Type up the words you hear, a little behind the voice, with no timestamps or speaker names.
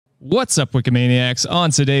What's up, Wikimaniacs?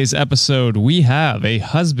 On today's episode, we have a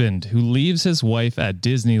husband who leaves his wife at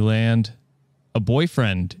Disneyland. A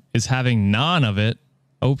boyfriend is having none of it.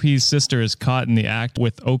 OP's sister is caught in the act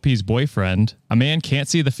with OP's boyfriend. A man can't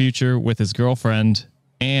see the future with his girlfriend.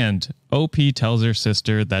 And OP tells her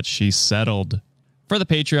sister that she's settled. For the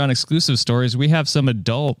Patreon exclusive stories, we have some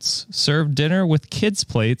adults serve dinner with kids'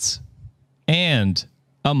 plates. And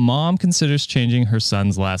a mom considers changing her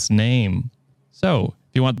son's last name. So,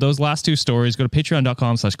 if you want those last two stories, go to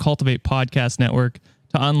patreon.com/cultivate podcast network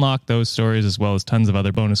to unlock those stories as well as tons of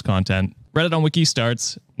other bonus content. Reddit on Wiki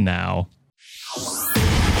starts now.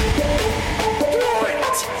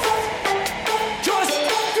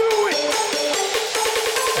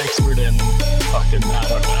 Expert in fucking, I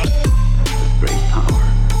don't know. Great power.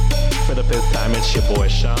 For the fifth time, it's your boy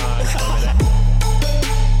Sean.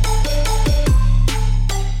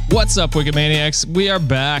 What's up, Wikimaniacs? We are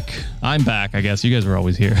back. I'm back, I guess. You guys were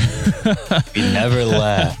always here. We never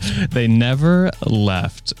left. They never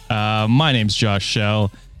left. My name's Josh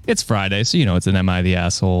Shell. It's Friday, so you know it's an Am I the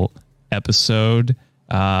Asshole episode.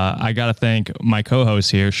 I got to thank my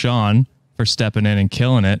co-host here, Sean, for stepping in and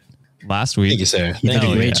killing it last week. Thank you, sir. You did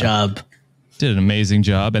a great job. Did an amazing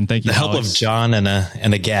job, and thank you, The help Alex. of John and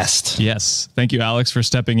a guest. Yes, thank you, Alex, for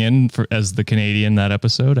stepping in as the Canadian that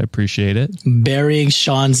episode. I appreciate it. Burying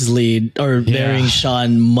Sean's lead, or burying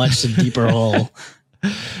Sean much deeper hole.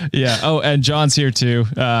 Yeah. Oh, and John's here too.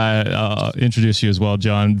 I'll introduce you as well,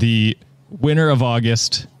 John. The winner of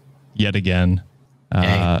August, yet again.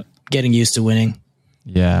 Getting used to winning.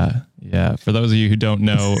 Yeah. For those of you who don't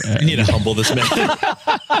know, I need to humble this man.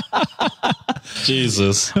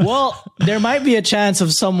 Jesus. Well, there might be a chance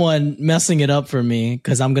of someone messing it up for me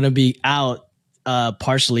because I'm going to be out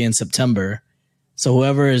partially in September. So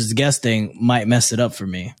whoever is guesting might mess it up for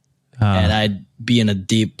me. And I'd be in a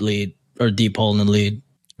deep lead or deep hole in the lead.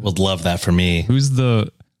 Would love that for me. who's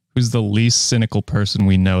the least cynical person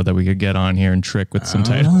we know that we could get on here and trick with some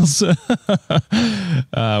titles? We'll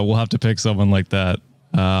have to pick someone like that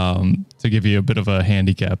to give you a bit of a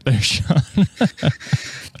handicap there, Sean.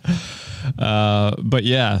 But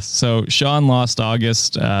yeah, so Sean lost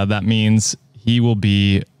August. That means he will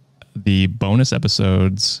be the bonus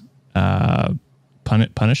episodes Punishee.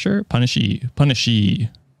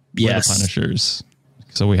 Yes. The Punishers.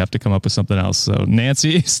 So we have to come up with something else. So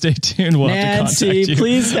Nancy, stay tuned. We'll have to contact you. Nancy,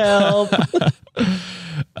 please help.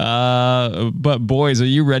 But boys, are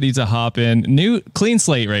you ready to hop in? New clean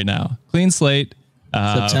slate right now. Clean slate.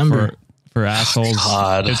 September. For assholes.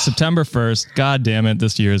 God. It's September 1st. God damn it.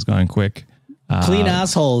 This year has gone quick. Clean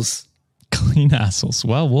assholes. Clean assholes.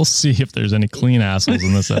 Well, we'll see if there's any clean assholes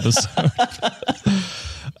in this episode.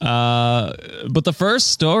 But the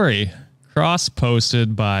first story,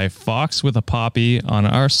 cross-posted by Fox with a Poppy on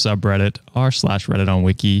our subreddit, r/Reddit on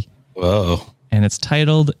Wiki. Whoa. And it's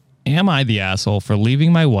titled, Am I the Asshole for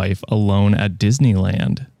Leaving My Wife Alone at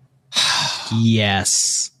Disneyland?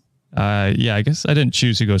 Yes. Yeah, I guess I didn't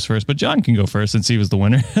choose who goes first, but John can go first since he was the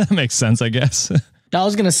winner. That makes sense, I guess. I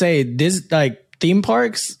was going to say, theme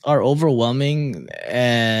parks are overwhelming,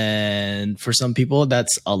 and for some people,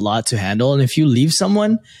 that's a lot to handle. And if you leave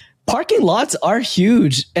someone, parking lots are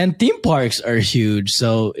huge and theme parks are huge.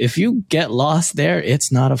 So if you get lost there, it's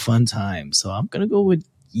not a fun time. So I'm going to go with,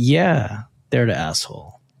 they're the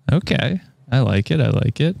asshole. Okay. I like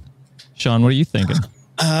it. Sean, what are you thinking?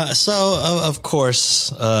 Of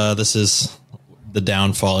course, this is the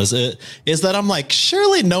downfall. Is that I'm like,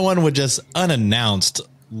 surely no one would just unannounced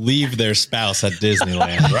leave their spouse at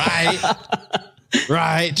Disneyland, right?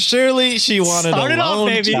 Right. Surely she wanted Start a it off, lone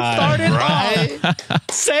baby. time, Start it right?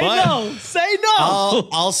 Say But no. Say no.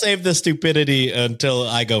 I'll save the stupidity until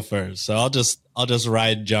I go first. So I'll just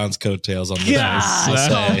ride John's coattails on this.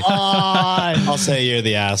 Come on. I'll say you're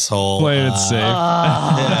the asshole. Playing it safe.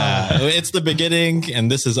 Yeah, it's the beginning,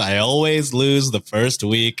 and I always lose the first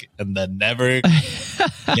week and then never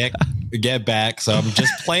get back. So I'm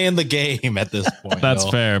just playing the game at this point. That's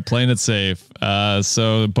fair. Playing it safe.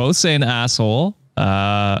 So both saying asshole.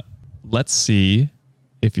 Let's see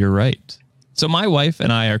if you're right. So my wife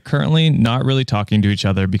and I are currently not really talking to each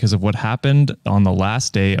other because of what happened on the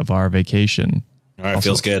last day of our vacation. All right, Also,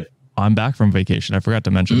 feels good. I'm back from vacation. I forgot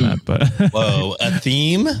to mention that, but Whoa, a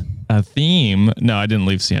theme? a theme. No, I didn't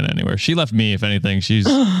leave Sienna anywhere. She left me, if anything. She's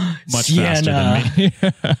much faster than me.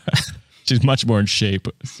 She's much more in shape.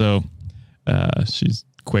 So she's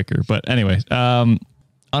quicker. But anyway, on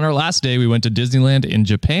our last day, we went to Disneyland in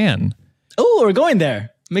Japan. Oh, we're going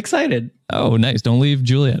there. I'm excited. Oh, nice. Don't leave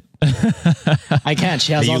Juliet. I can't.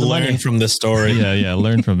 She has all You the money. learn from this story. Yeah,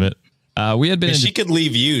 learn from it. We had been. She could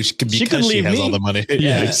leave you because she has all the money.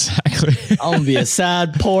 Yeah, exactly. I'm gonna be a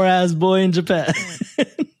sad, poor ass boy in Japan.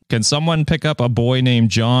 Can someone pick up a boy named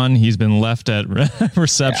John? He's been left at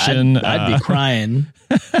reception. I'd be crying.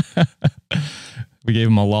 We gave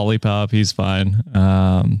him a lollipop. He's fine.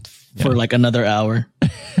 For like another hour.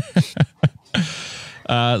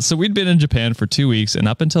 So we'd been in Japan for 2 weeks, and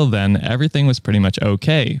up until then, everything was pretty much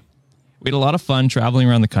okay. We had a lot of fun traveling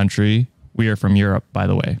around the country. We are from Europe, by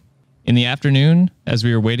the way. In the afternoon, as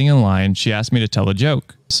we were waiting in line, she asked me to tell a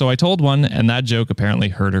joke. So I told one, and that joke apparently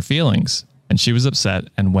hurt her feelings, and she was upset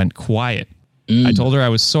and went quiet. I told her I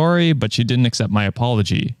was sorry, but she didn't accept my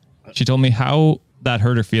apology. She told me how that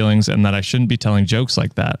hurt her feelings and that I shouldn't be telling jokes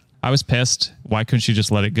like that. I was pissed. Why couldn't she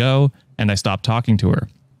just let it go? And I stopped talking to her.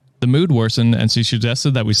 The mood worsened, and she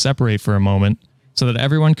suggested that we separate for a moment so that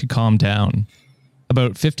everyone could calm down.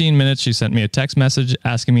 About 15 minutes, she sent me a text message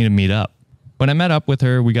asking me to meet up. When I met up with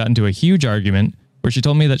her, we got into a huge argument where she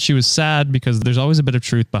told me that she was sad because there's always a bit of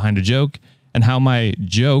truth behind a joke and how my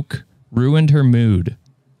joke ruined her mood.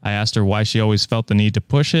 I asked her why she always felt the need to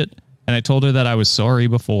push it, and I told her that I was sorry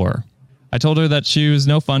before. I told her that she was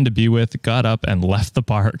no fun to be with, got up, and left the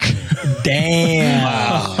park. Damn.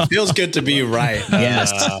 Wow. Feels good to be right.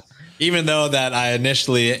 Yes. Even though that I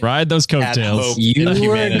initially Ride those had coattails. hope You in were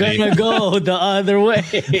humanity. gonna go the other way.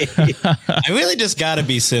 I really just got to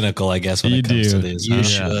be cynical, I guess, when You it comes do. to this. You huh?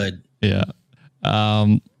 should. Yeah.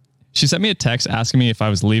 She sent me a text asking me if I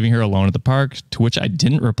was leaving her alone at the park, to which I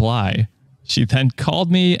didn't reply. She then called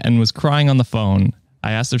me and was crying on the phone.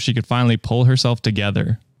 I asked if she could finally pull herself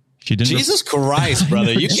together. She didn't. Jesus Christ,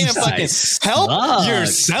 brother. You can't fucking help sucks.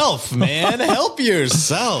 yourself, man. Help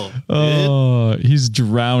yourself. Oh, he's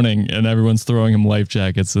drowning and everyone's throwing him life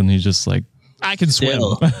jackets and he's just like, I can swim.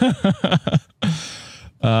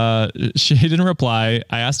 She didn't reply.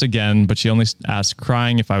 I asked again, but she only asked,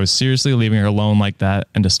 crying, if I was seriously leaving her alone like that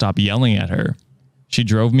and to stop yelling at her. She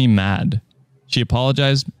drove me mad. She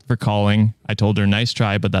apologized for calling. I told her, nice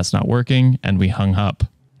try, but that's not working. And we hung up.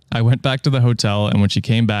 I went back to the hotel, and when she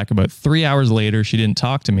came back about 3 hours later, she didn't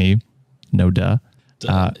talk to me. No duh.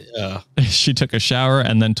 She took a shower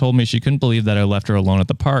and then told me she couldn't believe that I left her alone at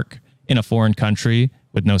the park in a foreign country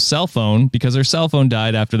with no cell phone because her cell phone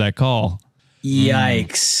died after that call.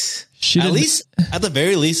 Yikes. At the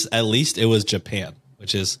very least, it was Japan,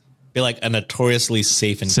 which is feel like a notoriously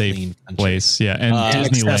safe and clean country. Place. Yeah. And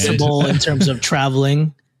Disneyland. Accessible in terms of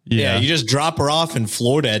traveling. Yeah, you just drop her off in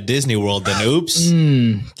Florida at Disney World, then oops.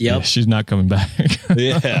 Yep. Yeah, she's not coming back.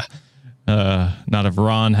 Yeah. Not if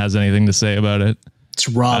Ron has anything to say about it. It's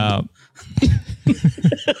Rob.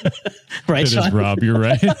 Right, It Sean? is Rob. You're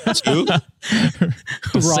right. Who? Rob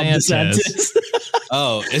Sanchez. DeSantis.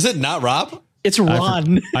 Oh, is it not Rob? It's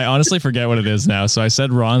Ron. I honestly forget what it is now. So I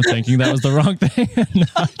said Ron thinking that was the wrong thing.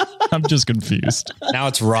 I'm just confused. Now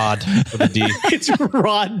it's Rod with a D. It's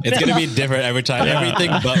Ron. It's going to be different every time.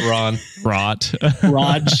 Everything but Ron. Rot.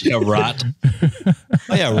 Raj. Yeah, Rot.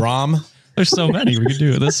 Oh, yeah, Rom. There's so many. We could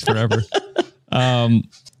do this forever.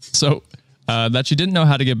 So that she didn't know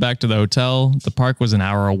how to get back to the hotel. The park was an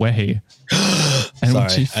hour away. And when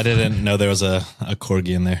Sorry, she I didn't know there was a corgi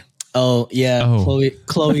in there. Oh, yeah. Oh.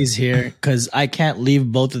 Chloe's here because I can't leave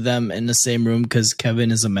both of them in the same room because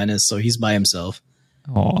Kevin is a menace, so he's by himself.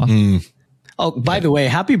 Aw. Oh, by the way,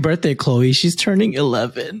 happy birthday, Chloe. She's turning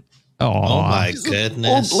 11. Oh my Old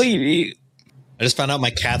goodness. lady. I just found out my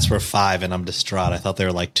cats were 5 and I'm distraught. I thought they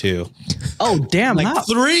were like 2. Oh, damn. Like how-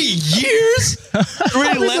 3 years?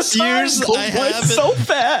 3 less years I have. so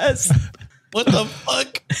fast. What the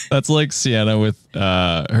fuck? That's like Sienna with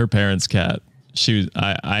her parents' cat.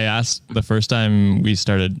 I asked the first time we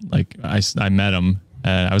started, like I met him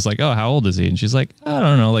and I was like, oh, how old is he? And she's like, I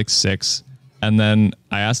don't know, like 6. And then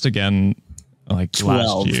I asked again, like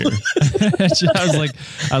 12. last year.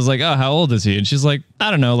 I was like, oh, how old is he? And she's like, I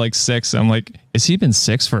don't know, like 6. I'm like, has he been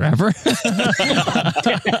 6 forever?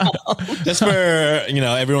 Just for,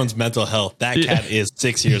 everyone's mental health. That cat is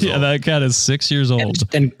 6 years Yeah, old. that cat is 6 years old.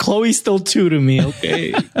 And Chloe's still 2 to me.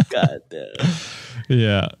 Okay. God damn.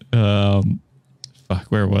 Yeah. Fuck,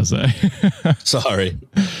 where was I? Sorry.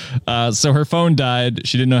 So her phone died.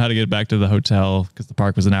 She didn't know how to get back to the hotel because the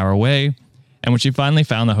park was an hour away. And when she finally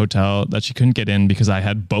found the hotel, that she couldn't get in because I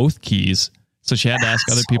had both keys. So she had to ask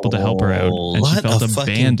other people to help her out. And she What felt a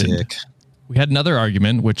fucking abandoned. dick. We had another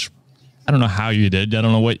argument, which I don't know how you did. I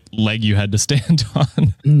don't know what leg you had to stand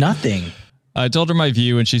on. Nothing. I told her my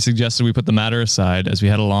view and she suggested we put the matter aside as we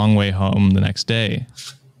had a long way home the next day.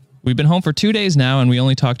 We've been home for 2 days now and we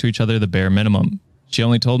only talk to each other the bare minimum. She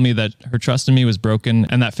only told me that her trust in me was broken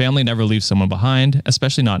and that family never leaves someone behind,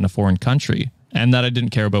 especially not in a foreign country, and that I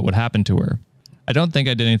didn't care about what happened to her. I don't think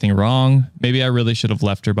I did anything wrong. Maybe I really should have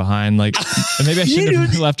left her behind. Like, maybe I should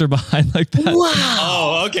have left her behind like that. Wow.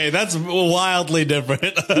 Oh, okay. That's wildly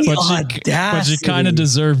different. But she kind of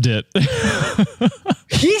deserved it.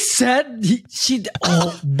 He said she.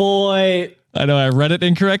 Oh boy. I know I read it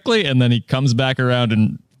incorrectly, and then he comes back around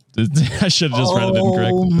and I should have just read it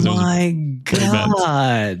incorrectly. Oh my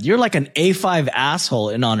God. You're like an A5 asshole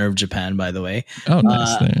in honor of Japan, by the way. Oh,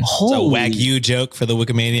 nice. It's a Wagyu joke for the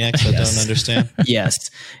Wikimaniacs that don't understand.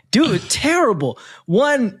 Yes. Dude, terrible.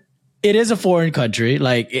 One, it is a foreign country.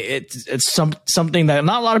 Like it's something that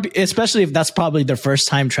not a lot of people, especially if that's probably their first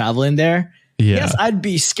time traveling there. Yeah. Yes, I'd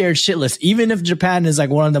be scared shitless, even if Japan is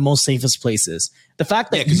like one of the most safest places. The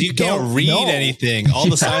fact that because you can't read anything. All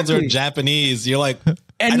the signs are in Japanese. You're like,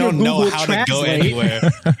 I don't know how to go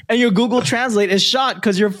anywhere. And your Google Translate is shot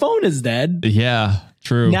because your phone is dead. Yeah,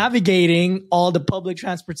 true. Navigating all the public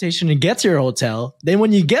transportation to get to your hotel. Then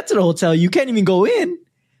when you get to the hotel, you can't even go in.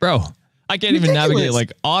 Bro, I can't even navigate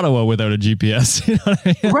like Ottawa without a GPS. You know what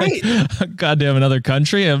I mean? Right. Like, goddamn another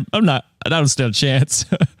country. I don't stand a chance.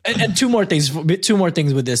 and two more things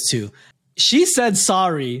with this too. She said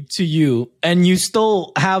sorry to you and you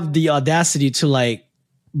still have the audacity to like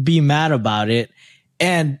be mad about it.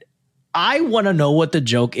 And I want to know what the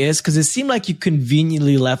joke is because it seemed like you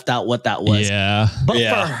conveniently left out what that was. Yeah. But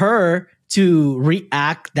for her to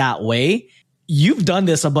react that way, you've done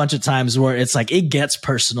this a bunch of times where it's like it gets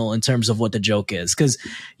personal in terms of what the joke is. Because,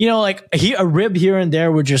 you know, like a rib here and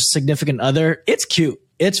there with your significant other, it's cute.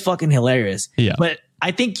 It's fucking hilarious. Yeah. But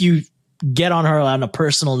I think you get on her on a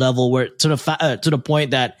personal level where to the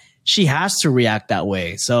point that she has to react that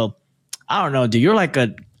way. So I don't know, dude. You're like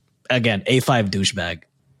again, A5 douchebag.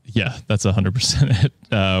 Yeah, that's 100%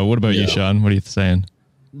 it. What about you, Sean? What are you saying?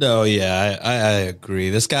 No, yeah, I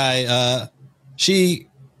agree. This guy, she,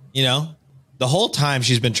 you know, the whole time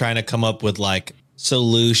she's been trying to come up with like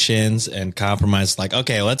solutions and compromise. Like,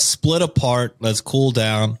 okay, let's split apart. Let's cool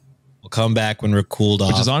down. We'll come back when we're cooled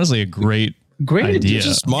off. Which is honestly a great idea.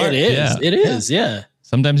 It's smart. It is. Yeah. It is. Yeah.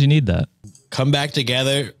 Sometimes you need that. Come back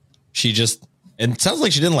together. She just, and it sounds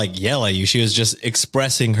like she didn't like yell at you. She was just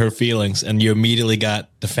expressing her feelings and you immediately got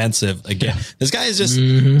defensive again. Yeah. This guy is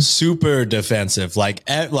just super defensive. Like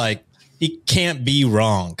he can't be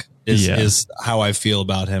wrong is how I feel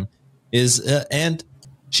about him and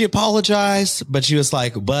she apologized, but she was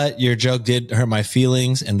like, but your joke did hurt my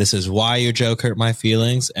feelings. And this is why your joke hurt my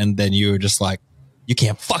feelings. And then you were just like, you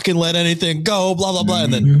can't fucking let anything go, blah, blah, blah.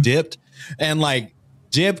 And then dipped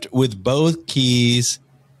with both keys.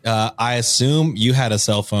 I assume you had a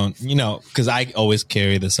cell phone, you know, because I always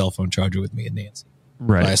carry the cell phone charger with me and Nancy.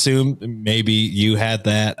 Right. So I assume maybe you had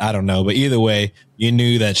that. I don't know. But either way, you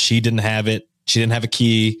knew that she didn't have it. She didn't have a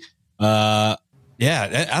key. Yeah,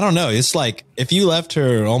 I don't know. It's like if you left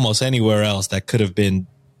her almost anywhere else, that could have been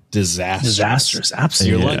disastrous.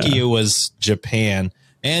 Absolutely. You're lucky it was Japan.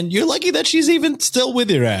 And you're lucky that she's even still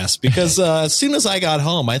with your ass because as soon as I got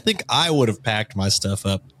home, I think I would have packed my stuff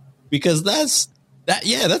up because that's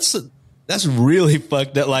really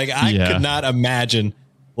fucked up. Like I could not imagine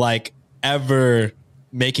like ever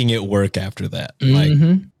making it work after that. Like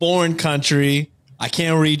foreign country. I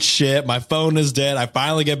can't read shit. My phone is dead. I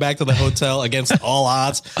finally get back to the hotel against all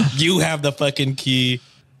odds. You have the fucking key.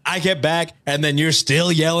 I get back and then you're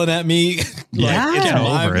still yelling at me. Like, it's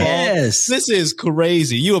my fault. Yes. This is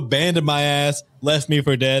crazy. You abandoned my ass, left me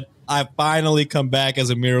for dead. I finally come back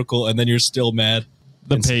as a miracle and then you're still mad.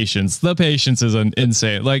 The patience is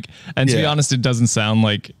insane. Like, and to be honest, it doesn't sound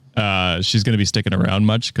like she's going to be sticking around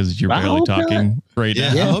much because you're barely talking right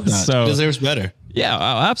now. I hope not. So deserves better. Yeah,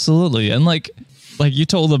 absolutely. And like you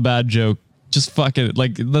told a bad joke, just fuck it.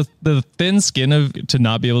 Like the thin skin of to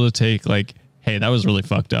not be able to take like, hey, that was really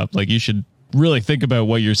fucked up. Like you should really think about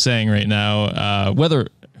what you're saying right now.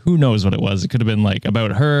 Who knows what it was? It could have been like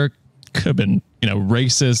about her, could have been, you know,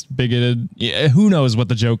 racist, bigoted. Yeah, who knows what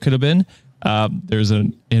the joke could have been? There's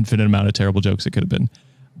an infinite amount of terrible jokes it could have been,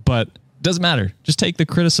 but doesn't matter. Just take the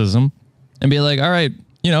criticism and be like, all right,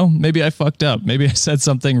 you know, maybe I fucked up. Maybe I said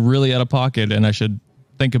something really out of pocket and I should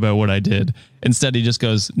think about what I did. Instead, he just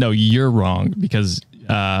goes, no, you're wrong because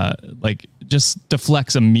like just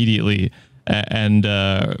deflects immediately and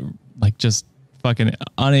like just fucking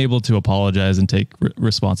unable to apologize and take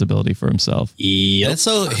responsibility for himself. Yeah, that's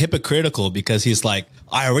so hypocritical because he's like,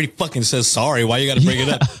 I already fucking said sorry. Why you got to bring it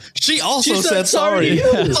up? She also said sorry.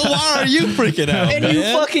 So why are you freaking out? And you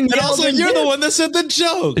fucking and also you're the one that said the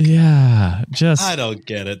joke. Yeah, just I don't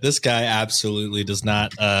get it. This guy absolutely does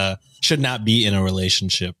not should not be in a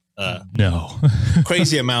relationship. No.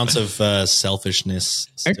 crazy amounts of selfishness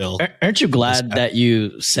still. Aren't you glad that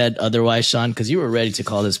you said otherwise, Sean? Because you were ready to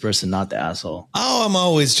call this person not the asshole. Oh, I'm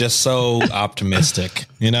always just so optimistic,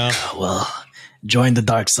 you know? Well, join the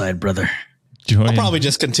dark side, brother. I'll probably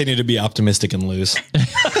just continue to be optimistic and lose.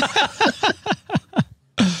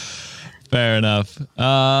 Fair enough.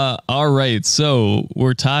 All right. So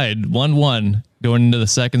we're tied 1-1 going into the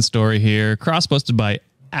second story here. Cross posted by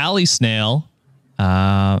Allie Snail.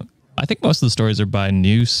 I think most of the stories are by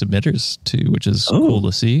new submitters too, which is cool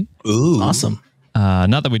to see. Ooh. Awesome.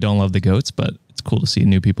 Not that we don't love the goats, but it's cool to see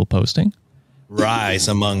new people posting. Rise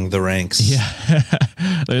among the ranks. Yeah.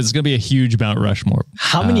 There's going to be a huge Mount Rushmore.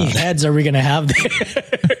 How many heads are we going to have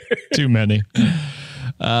there? Too many.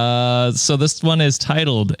 So this one is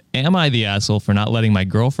titled, Am I the Asshole for Not Letting My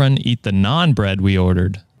Girlfriend Eat the Non-Bread We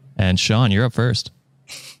Ordered? And Sean, you're up first.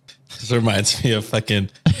 This reminds me of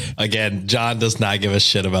again, John does not give a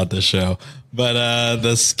shit about this show, but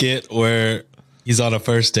the skit where he's on a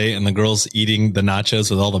first date and the girl's eating the nachos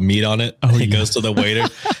with all the meat on it. He goes to the waiter.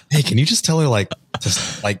 Hey, can you just tell her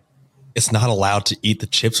it's not allowed to eat the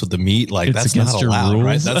chips with the meat? Like, It's that's not against your allowed, rules.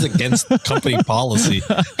 right? That's against company policy.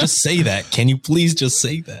 Just say that. Can you please just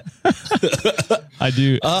say that? I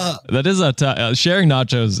do. That is sharing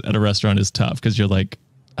nachos at a restaurant is tough because you're like,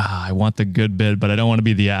 I want the good bit, but I don't want to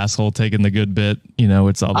be the asshole taking the good bit. You know,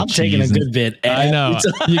 it's all the I'm cheese. taking a good bit. I know.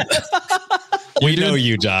 We know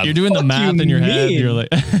you, John. You're doing the math in your head. You're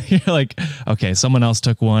like, okay, someone else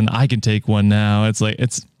took one. I can take one now. It's like,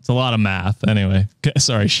 it's a lot of math. Anyway,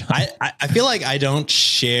 sorry, Sean. I feel like I don't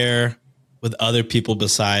share with other people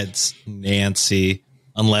besides Nancy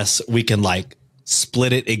unless we can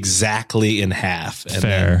split it exactly in half. And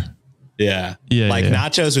Fair. Yeah. Yeah.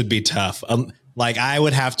 Nachos would be tough. I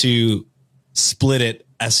would have to split it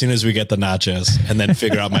as soon as we get the nachos and then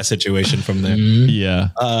figure out my situation from there.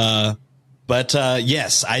 Yeah. But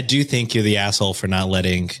yes, I do think you're the asshole for not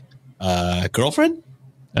letting girlfriend.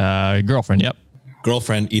 Yep.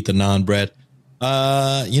 Girlfriend eat the non-bread.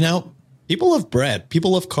 People love bread.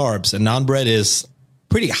 People love carbs, and non-bread is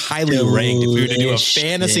pretty highly ranked. If we were to do a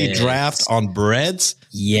fantasy draft on breads,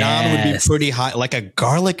 naan would be pretty high. Like a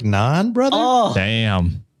garlic naan, brother. Oh,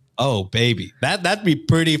 Damn. Oh, baby, that'd be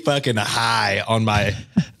pretty fucking high on my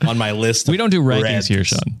list. We don't do rankings breads. here,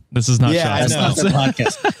 Sean. This is not Yeah, Sean's. I know. that's not the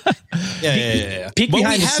podcast. Yeah. Peek But we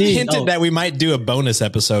behind the have scenes. hinted that we might do a bonus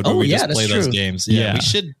episode where we just that's play those true. games. Yeah. We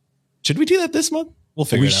should. Should we do that this month? We'll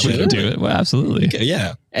figure We it out. should do it. Well, absolutely. Okay,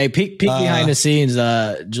 yeah. Hey, peek behind the scenes.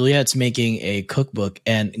 Juliet's making a cookbook,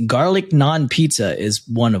 and garlic naan pizza is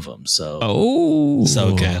one of them. So,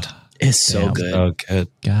 So good. it's so Damn. good. So good.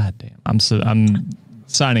 God damn. I'm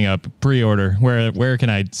signing up. Pre-order. Where can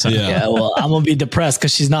I sign up? Yeah, well, I'm gonna be depressed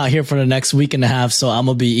because she's not here for the next week and a half. So I'm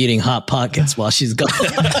gonna be eating Hot Pockets while she's gone.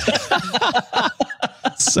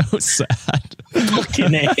 So sad.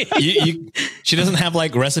 Fucking A. She doesn't have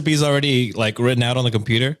recipes already written out on the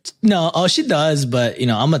computer. No, she does, but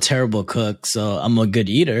I'm a terrible cook, so I'm a good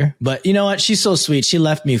eater. But you know what? She's so sweet. She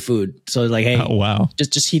left me food, so hey, Oh, wow.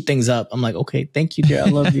 just heat things up. I'm like, okay, thank you, dear. I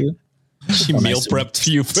love you. She meal prepped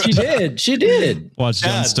you. She did. Watch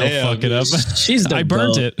John God still damn, fuck it up. She's the I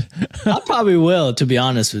burnt goat. it. I probably will, to be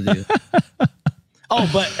honest with you. Oh,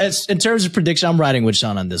 but in terms of prediction, I'm riding with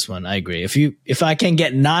Sean on this one. I agree. If I can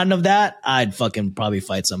get none of that, I'd fucking probably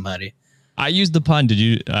fight somebody. I used the pun. Did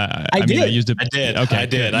you? I did. I used it. I did. Okay, I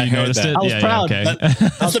did. good. I You heard noticed that. it. I was proud. Okay.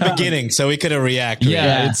 That's the beginning, so we couldn't react.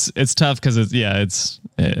 Yeah, it's tough because I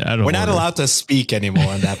don't. We're not allowed to speak anymore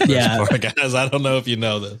on that first part, guys. I don't know if you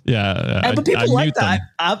know this. Yeah, But people like that.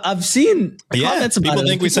 I've seen comments about people it.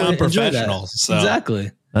 think we sound enjoy that. professional. So.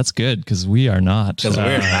 Exactly. That's good because we are not. Because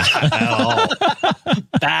we're not at all.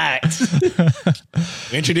 Facts.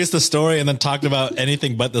 We introduced the story and then talked about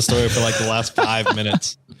anything but the story for the last 5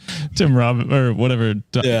 minutes. Tim or whatever.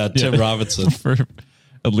 Yeah, Tim Robinson. For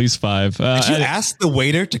at least 5. Did you ask the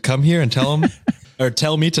waiter to come here and tell him or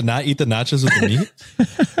tell me to not eat the nachos with the meat?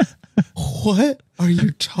 What are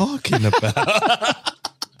you talking about?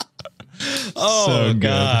 Oh, So good.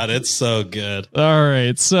 God, it's so good. All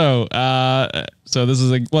right, so this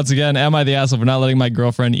is once again, am I the asshole for not letting my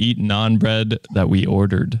girlfriend eat non-bread that we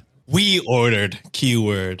ordered? We ordered,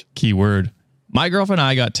 keyword. My girlfriend and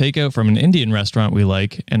I got takeout from an Indian restaurant we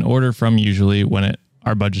like and order from usually when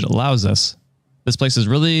our budget allows us. This place is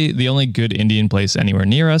really the only good Indian place anywhere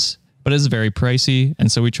near us, but it is very pricey,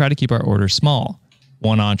 and so we try to keep our order small.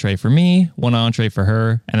 1 entree for me, 1 entree for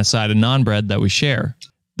her, and a side of non-bread that we share.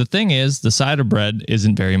 The thing is, the side of bread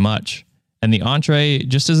isn't very much, and the entree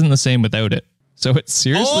just isn't the same without it. So it's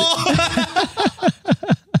seriously...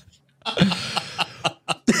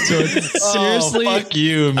 So it seriously fuck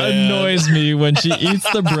you, man. annoys me when she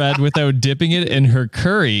eats the bread without dipping it in her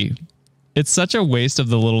curry. It's such a waste of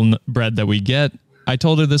the little bread that we get. I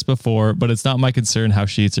told her this before, but it's not my concern how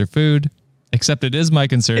she eats her food. Except it is my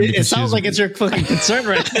concern. It sounds like it's your fucking concern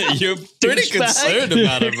right now. You're pretty concerned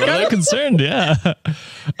about it, Kind brother. of concerned, yeah.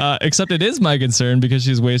 Except it is my concern because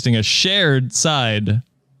she's wasting a shared side.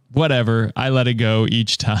 Whatever. I let it go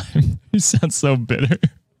each time. You sound so bitter.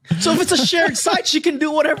 So if it's a shared site, she can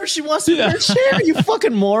do whatever she wants to share. You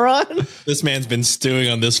fucking moron. This man's been stewing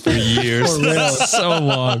on this for years. For real. So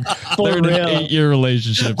long. For They're in an real. 8-year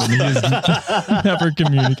relationship and he's never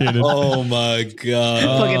communicated. Oh my god.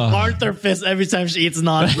 Fucking Arthur fist every time she eats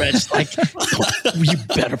non-bread. She's like, you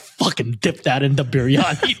better fucking dip that in the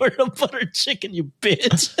biryani or the buttered chicken, you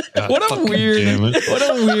bitch. What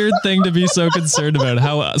a weird thing to be so concerned about,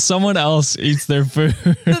 how someone else eats their food.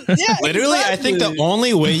 Yeah, Literally, I think the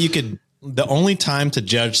exactly. the only time to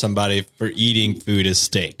judge somebody for eating food is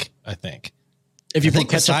steak, I think. If you I put think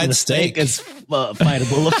ketchup in the besides steak, steak- it's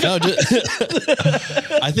fightable.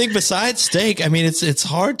 No, I think besides steak, I mean, it's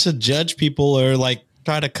hard to judge people or like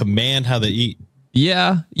try to command how they eat.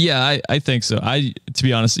 Yeah, I think so. To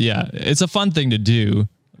be honest, yeah, it's a fun thing to do.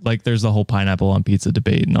 Like there's the whole pineapple on pizza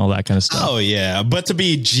debate and all that kind of stuff. Oh yeah, but to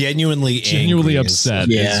be genuinely angry upset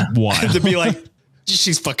Yeah. is wild. to be like,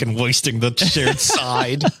 she's fucking wasting the shared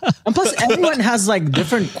side. And plus, everyone has like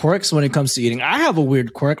different quirks when it comes to eating. I have a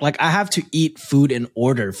weird quirk. Like, I have to eat food in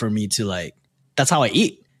order for me to like, that's how I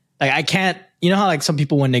eat. Like, I can't, you know how like some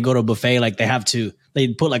people, when they go to a buffet, like they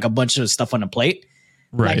put like a bunch of stuff on a plate.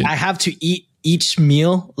 Right. Like, I have to eat each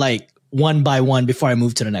meal like one by one before I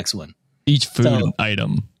move to the next one. Each food So-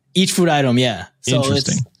 item. Each food item. Yeah. So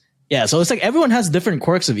Interesting. so it's like everyone has different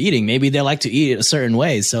quirks of eating. Maybe they like to eat it a certain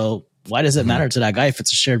way. So why does it matter to that guy if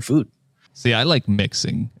it's a shared food? See, I like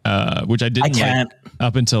mixing, which I didn't can't. like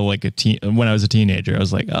up until like when I was a teenager. I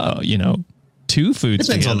was like, oh, two foods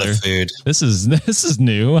Depends on together. the food. This is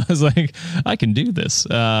new. I was like, I can do this.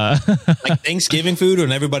 Like Thanksgiving food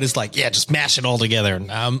when everybody's like, yeah, just mash it all together.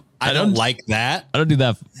 I don't like that. I don't do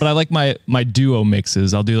that, but I like my duo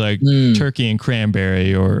mixes. I'll do like turkey and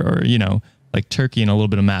cranberry, or like turkey and a little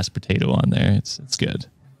bit of mashed potato on there. It's good.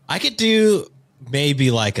 I could do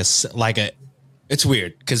maybe like a. It's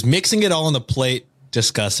weird because mixing it all on the plate,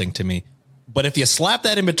 disgusting to me. But if you slap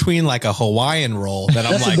that in between like a Hawaiian roll, then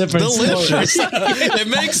I'm like, delicious. It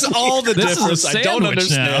makes all the This is a difference. I don't sandwich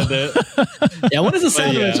understand now. it. Yeah. What is a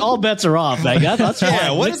sandwich? yeah. All bets are off. Like, that's fine.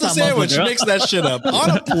 Yeah, what Mix is a that sandwich? motherfucker up. Mix that shit up on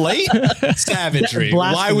a plate. Savagery.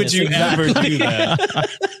 Why would you ever do that?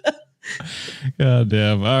 God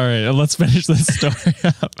damn. All right, let's finish this story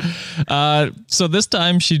up. So this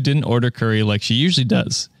time she didn't order curry like she usually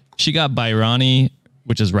does. She got bairani,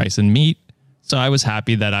 which is rice and meat. So I was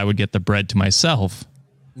happy that I would get the bread to myself.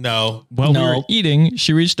 No. While we were eating,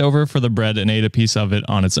 she reached over for the bread and ate a piece of it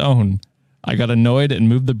on its own. I got annoyed and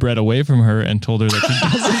moved the bread away from her and told her that she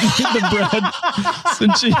doesn't need the bread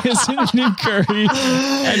since she isn't eating curry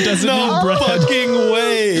and doesn't need bread. Fucking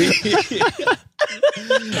way.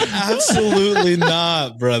 Absolutely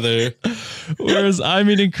not, brother. Whereas I'm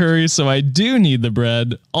eating curry, so I do need the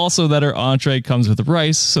bread. Also, that her entree comes with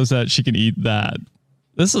rice so that she can eat that.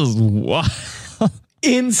 This is wild.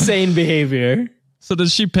 Insane behavior. So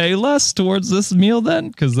does she pay less towards this meal then?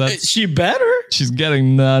 Because She better. she's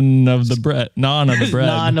getting none of the bread. None of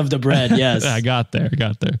the bread. Yes. I got there.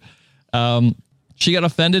 She got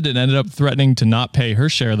offended and ended up threatening to not pay her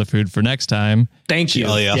share of the food for next time. Thank you.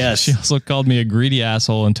 Oh, yeah. Yes. She also called me a greedy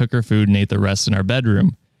asshole and took her food and ate the rest in our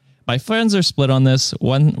bedroom. My friends are split on this.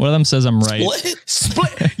 One of them says I'm right.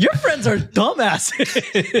 Split. Your friends are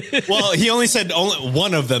dumbasses. Well, he only said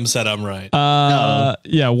one of them said I'm right.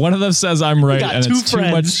 Yeah, one of them says I'm right, got and two it's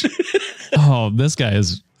friends. too much. Oh, this guy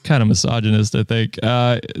is kind of misogynist, I think.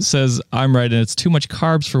 Says I'm right, and it's too much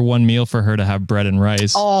carbs for one meal for her to have bread and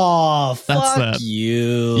rice. Oh, That's fuck that.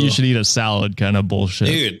 you. You should eat a salad kind of bullshit.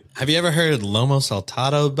 Dude, have you ever heard of lomo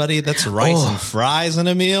saltado, buddy? That's rice and fries in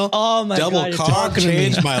a meal. Oh my Double God, you're carb talking to me.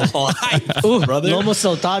 changed my life, Ooh, brother. Lomo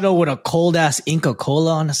saltado with a cold ass Inca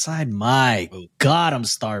Cola on the side. My God, I'm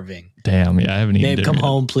starving. Damn, yeah, I haven't eaten Babe, dinner come yet.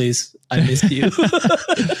 home, please. I missed you.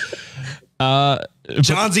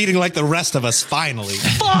 John's eating like the rest of us. Finally,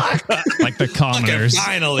 Fuck. Like the commoners.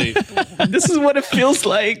 finally. This is what it feels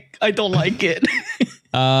like. I don't like it.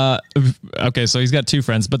 Okay, so he's got two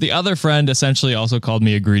friends, but the other friend essentially also called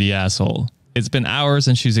me a greedy asshole. It's been hours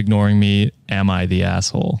and she's ignoring me. Am I the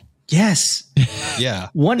asshole? Yes. Yeah,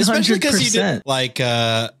 100%. especially because you didn't like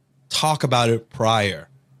talk about it prior.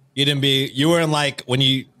 You didn't be. You weren't like when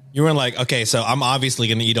you You weren't like, okay, so I'm obviously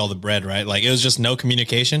going to eat all the bread, right? Like, it was just no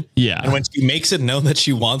communication. Yeah. And when she makes it known that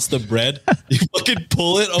she wants the bread, you fucking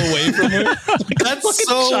pull it away from her. Like, that's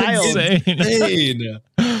so insane.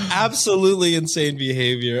 Absolutely insane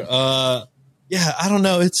behavior. Yeah, I don't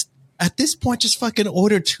know. It's at this point, just fucking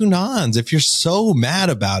order 2 naans if you're so mad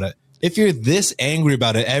about it. If you're this angry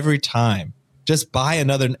about it every time, just buy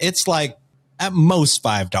another. It's like at most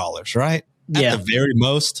 $5, right? At the very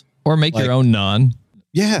most. Or make your own naan.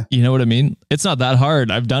 Yeah. You know what I mean? It's not that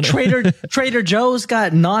hard. I've done it. Trader Joe's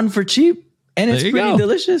got naan for cheap, and it's pretty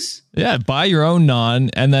delicious. Yeah, buy your own naan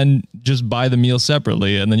and then just buy the meal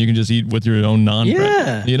separately, and then you can just eat with your own naan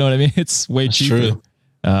bread. You know what I mean? It's way cheaper. True.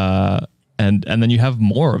 And then you have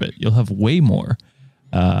more of it. You'll have way more.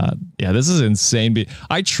 Yeah, this is insane.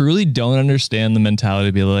 I truly don't understand the mentality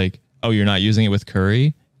to be like, oh, you're not using it with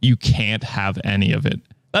curry? You can't have any of it.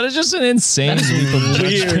 That is just an insane leap of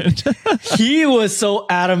judgment. He was so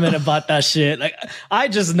adamant about that shit. Like, I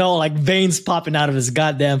just know, like, veins popping out of his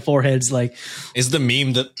goddamn foreheads. Like, is the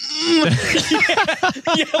meme that?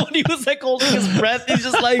 When he was like holding his breath, he's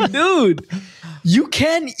just like, dude, you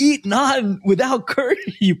can eat naan without curry.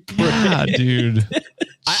 You yeah, dude.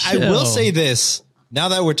 I will say this. Now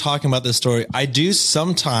that we're talking about this story, I do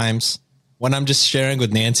sometimes, when I'm just sharing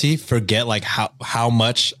with Nancy, forget like how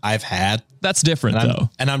much I've had. That's different though.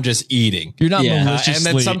 And I'm just eating. You're not maliciously.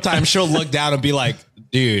 And then sometimes she'll look down and be like,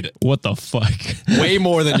 dude, what the fuck? Way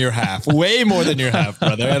more than your half. Way more than your half,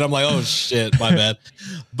 brother. And I'm like, oh shit, my bad.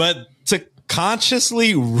 But to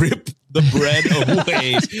consciously rip the bread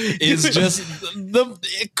away is just the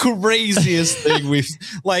craziest thing we've,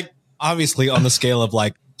 like, obviously on the scale of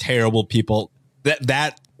like terrible people,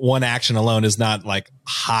 that one action alone is not like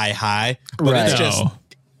high, but it's just,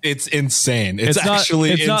 it's insane. It's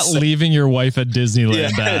actually not leaving your wife at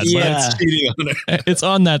Disneyland bad. It's cheating on her. It's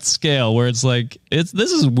on that scale where it's like, this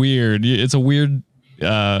is weird. It's a weird,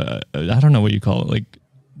 I don't know what you call it. Like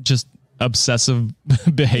just obsessive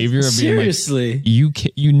behavior of seriously being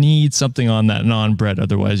like, you need something on that naan bread.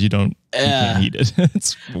 Otherwise you can't eat it.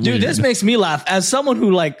 It's weird. Dude, this makes me laugh as someone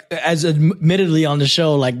who, like, as admittedly on the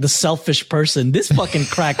show, like the selfish person, this fucking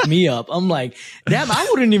cracked me up. I'm like, damn, I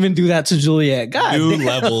wouldn't even do that to Juliet. God New damn.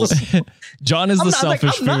 levels. John is the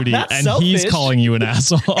selfish foodie and he's calling you an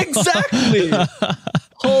asshole. Exactly.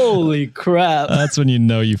 Holy crap. That's when you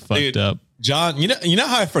know you fucked up. John, you know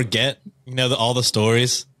how I forget, all the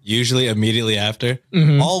stories? Usually immediately after.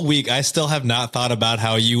 All week, I still have not thought about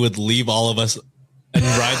how you would leave all of us and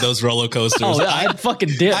ride those roller coasters. Oh, yeah, I fucking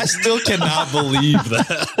did. I still cannot believe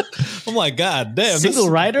that. I'm like, God damn, single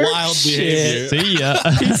rider, wild behavior. See ya.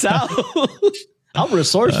 Peace out. I'm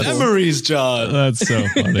resourceful. Memories, John. That's so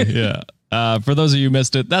funny. Yeah. For those of you who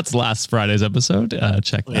missed it, that's last Friday's episode.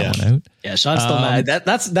 Check that one out. Yeah, Sean's still mad.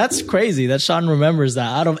 That's crazy that Sean remembers that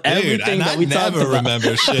out of everything that we talked about. I never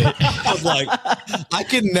remember shit. I'm like, I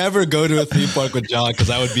could never go to a theme park with John because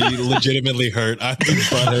I would be legitimately hurt. I'd be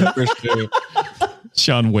butthurt for sure.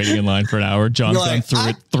 Sean waiting in line for an hour. John's gone through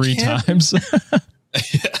it 3 times.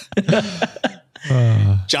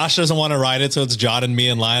 Josh doesn't want to ride it, so it's John and me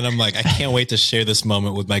in line. I'm like, I can't wait to share this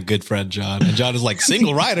moment with my good friend John. And John is like,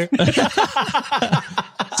 single rider.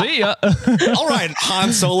 See ya. All right,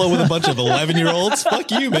 Han Solo with a bunch of 11-year-olds.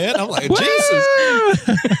 Fuck you, man. I'm like,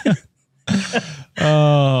 Jesus.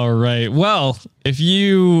 All right. Well, if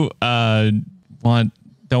you don't want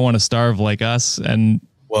to starve like us and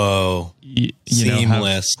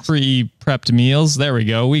seamless have pre-prepped meals, there we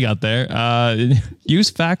go. We got there. Use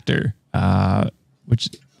Factor. Which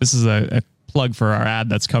this is a plug for our ad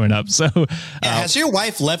that's coming up. So has your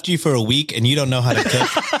wife left you for a week and you don't know how to cook?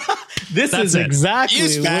 This is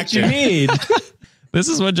exactly what you need. This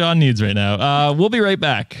is what John needs right now. We'll be right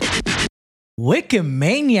back. Wicked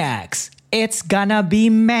Maniacs. It's gonna be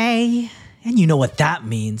May. And you know what that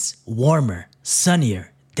means. Warmer, sunnier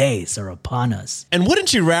days are upon us. And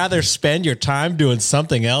wouldn't you rather spend your time doing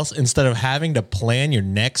something else instead of having to plan your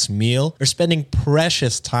next meal or spending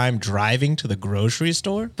precious time driving to the grocery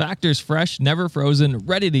store? Factor's fresh, never frozen,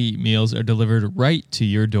 ready-to-eat meals are delivered right to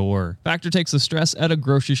your door. Factor takes the stress out of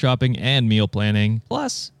grocery shopping and meal planning.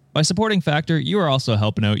 Plus, by supporting Factor, you are also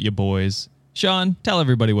helping out your boys. Sean, tell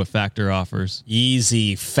everybody what Factor offers.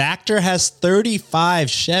 Easy. Factor has 35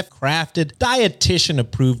 chef-crafted,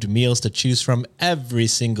 dietitian-approved meals to choose from every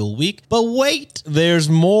single week. But wait, there's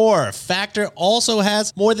more. Factor also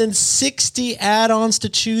has more than 60 add-ons to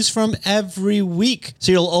choose from every week.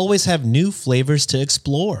 So you'll always have new flavors to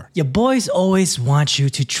explore. Your boys always want you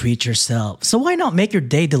to treat yourself. So why not make your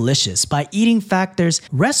day delicious by eating Factor's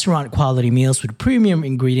restaurant-quality meals with premium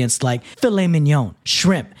ingredients like filet mignon,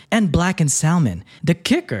 shrimp, and blackened salmon. The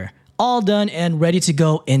kicker, all done and ready to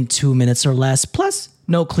go in 2 minutes or less. Plus,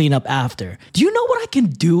 no cleanup after. Do you know what I can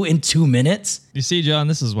do in 2 minutes? You see, John,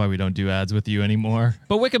 this is why we don't do ads with you anymore.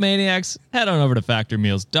 But Wikimaniacs, head on over to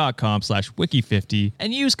factormeals.com/wiki50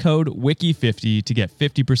 and use code wiki50 to get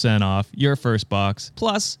 50% off your first box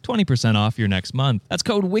plus 20% off your next month. That's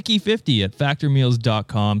code wiki50 at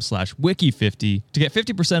factormeals.com/wiki50 to get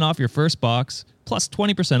 50% off your first box plus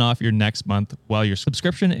 20% off your next month while your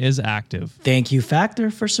subscription is active. Thank you,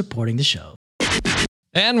 Factor, for supporting the show.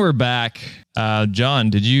 And we're back. John,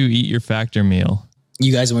 did you eat your Factor meal?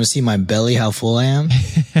 You guys want to see my belly, how full I am?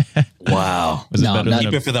 Wow. Was it better than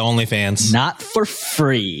Keep it for the OnlyFans. Not for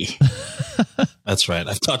free. That's right.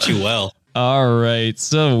 I've taught you well. All right.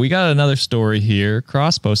 So we got another story here,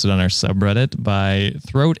 cross-posted on our subreddit by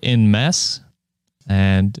Throat in Mess.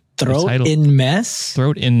 And Throat in Mess?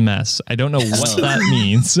 Throat in Mess. I don't know what that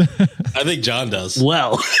means. I think John does.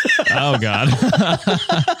 Well. Oh, God.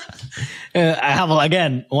 I have,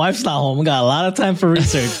 again, wife's not home. We got a lot of time for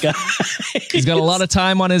research, guys. He's got a lot of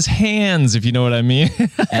time on his hands, if you know what I mean.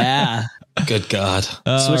 Yeah. Good God.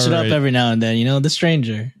 Switch it up every now and then. You know, the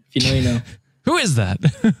stranger. If you know, you know. Who is that?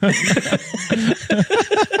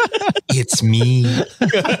 It's me.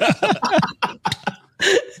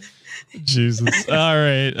 Jesus. All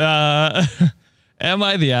right. Am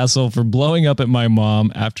I the asshole for blowing up at my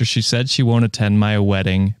mom after she said she won't attend my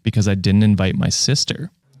wedding because I didn't invite my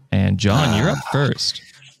sister? And John, you're up first.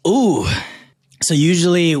 Ooh. So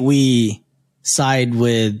usually we side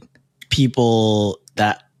with people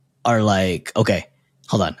that are like, okay,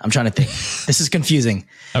 hold on. I'm trying to think. This is confusing.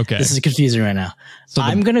 Okay. This is confusing right now. So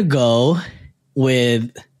I'm going to go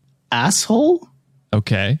with asshole.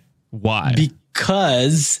 Okay. Why?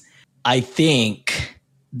 Because I think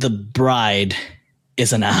the bride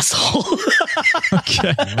is an asshole.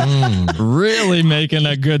 Okay. Really making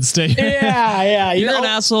a good statement. Yeah. You're an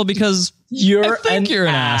asshole because you're an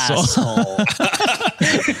asshole.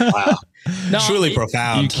 Wow. No, Truly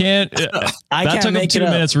profound. You can't. I that can't took him make 2 it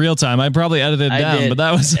up. minutes real time. I probably edited it down, but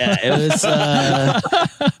that was. Yeah, it was.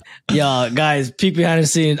 Yo, guys, peek behind the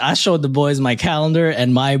scenes. I showed the boys my calendar,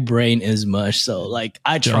 and my brain is mush. So, like,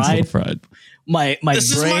 I John's tried. fried. My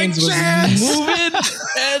brains was moving,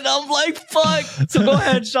 and I'm like, fuck. So go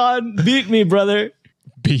ahead, Sean, beat me, brother.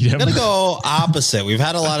 Beat him. I'm gonna go opposite. We've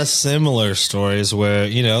had a lot of similar stories where,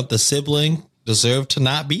 you know, the sibling deserved to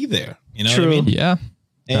not be there. You know True. what I mean? Yeah.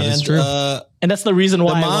 That is true. And that's the reason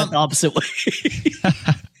why I mom- went the opposite way.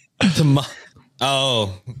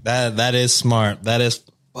 That is smart. That is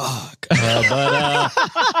fuck. Yeah,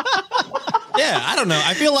 I don't know.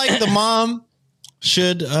 I feel like the mom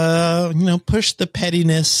should, push the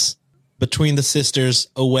pettiness between the sisters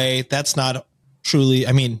away. That's not truly,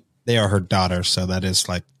 I mean, they are her daughters, so that is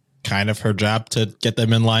like kind of her job to get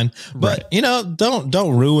them in line. But, you know,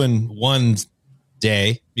 don't ruin one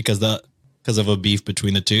day because of a beef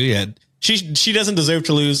between the two. Yeah. She doesn't deserve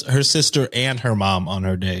to lose her sister and her mom on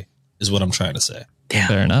her day, is what I'm trying to say. Damn,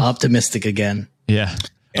 fair enough. Optimistic again. Yeah.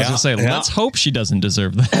 I was going to say, let's hope she doesn't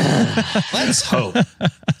deserve that. Let's hope.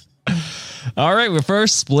 All right, we're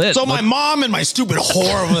first split. So my mom and my stupid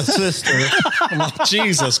whore of a sister. I'm like,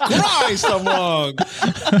 Jesus Christ, I'm wrong.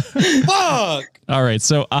 Fuck. All right,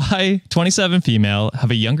 so I, 27 female, have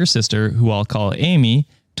a younger sister who I'll call Amy,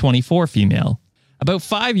 24 female. About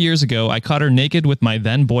 5 years ago, I caught her naked with my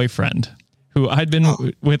then boyfriend, who I'd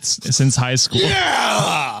been with since high school.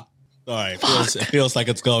 Yeah. Sorry, it feels like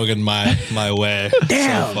it's going in my way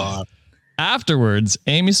Damn. so far. Afterwards,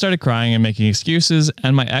 Amy started crying and making excuses,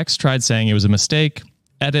 and my ex tried saying it was a mistake.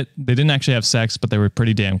 Edit, they didn't actually have sex, but they were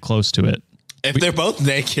pretty damn close to it. If they're both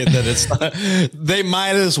naked, then it's not, they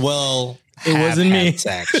might as well. It wasn't me.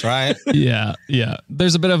 Sex, right? Yeah.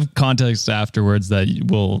 There's a bit of context afterwards that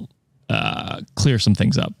will clear some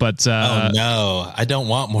things up. But Oh no, I don't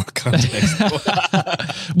want more context.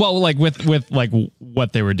 well, like with like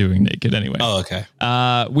what they were doing naked anyway. Oh, okay.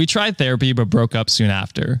 We tried therapy, but broke up soon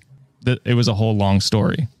after. It was a whole long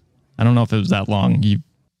story. I don't know if it was that long. You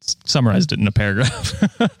summarized it in a paragraph.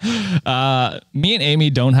 Me and Amy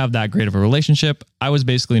don't have that great of a relationship. I was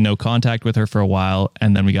basically no contact with her for a while,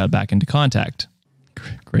 and then we got back into contact.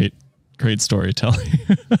 Great storytelling.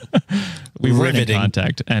 We weren't in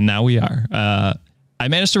contact, and now we are. I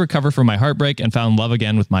managed to recover from my heartbreak and found love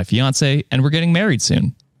again with my fiance, and we're getting married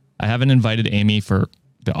soon. I haven't invited Amy for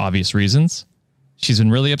the obvious reasons. She's been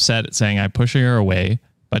really upset, saying I'm pushing her away.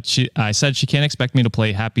 But I said she can't expect me to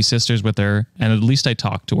play Happy Sisters with her, and at least I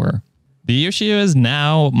talked to her. The issue is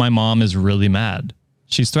now my mom is really mad.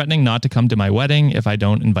 She's threatening not to come to my wedding if I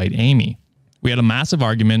don't invite Amy. We had a massive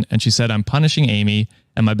argument, and she said I'm punishing Amy,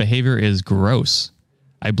 and my behavior is gross.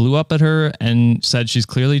 I blew up at her and said she's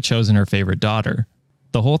clearly chosen her favorite daughter.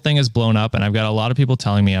 The whole thing is blown up, and I've got a lot of people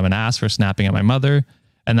telling me I'm an ass for snapping at my mother,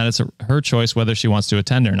 and that it's her choice whether she wants to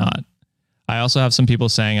attend or not. I also have some people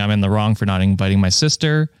saying I'm in the wrong for not inviting my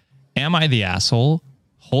sister. Am I the asshole?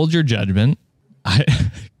 Hold your judgment,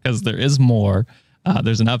 because there is more.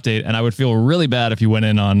 There's an update, and I would feel really bad if you went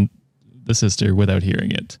in on the sister without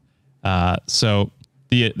hearing it. So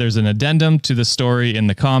there's an addendum to the story in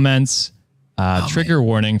the comments. Trigger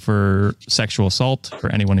warning for sexual assault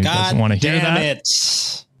for anyone who doesn't want to hear that.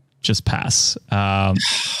 Just pass. No.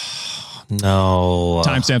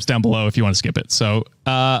 Timestamps down below if you want to skip it. So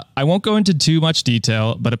I won't go into too much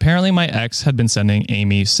detail, but apparently my ex had been sending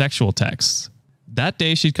Amy sexual texts. That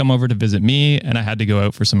day she'd come over to visit me, and I had to go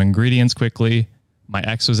out for some ingredients quickly. My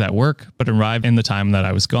ex was at work, but arrived in the time that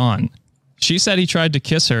I was gone. She said he tried to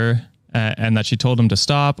kiss her and that she told him to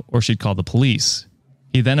stop or she'd call the police.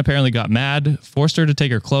 He then apparently got mad, forced her to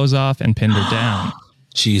take her clothes off, and pinned her down.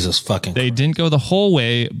 Jesus fucking They Christ. didn't go the whole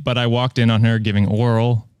way, but I walked in on her giving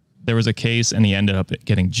oral. There was a case, and he ended up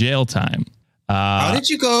getting jail time. How did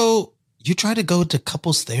you go? You tried to go to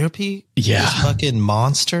couples therapy? Yeah. This fucking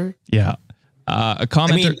monster? Yeah. A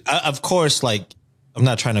commenter. I mean, of course, like, I'm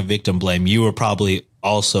not trying to victim blame. You were probably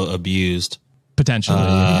also abused. Potentially,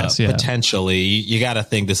 yes, yeah. Potentially. You got to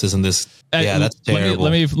think this isn't this. Yeah, that's terrible.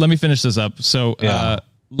 Let me finish this up. So,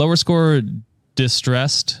 lower score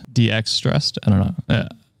distressed, DX stressed, I don't know,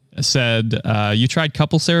 said, you tried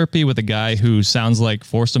couples therapy with a guy who sounds like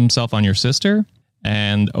forced himself on your sister.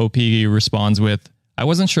 And OP responds with, I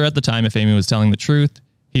wasn't sure at the time if Amy was telling the truth.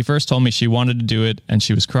 He first told me she wanted to do it and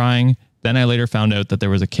she was crying. Then I later found out that there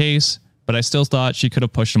was a case, but I still thought she could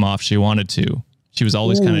have pushed him off if she wanted to. She was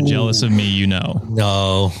always kind of jealous of me, you know.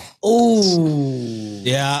 No. Oh.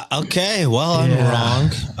 Yeah. Okay. Well, I'm wrong.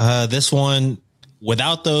 This one,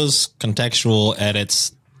 without those contextual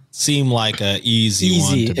edits, seemed like a easy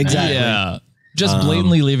one. To Exactly. Yeah. Just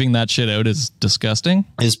blatantly leaving that shit out is disgusting.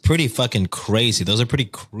 Is pretty fucking crazy. Those are pretty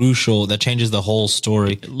crucial. That changes the whole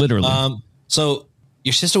story. Literally. So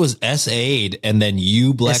your sister was SA'd and then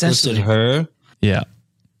you blacklisted her. Yeah.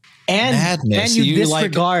 And Madness. you You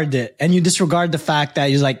disregard it, and you disregard the fact that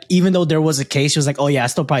you're like, even though there was a case, she was like, oh yeah, I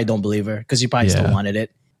still probably don't believe her because you probably still wanted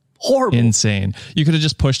it. Horrible. Insane. You could have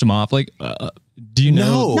just pushed him off. Like, do you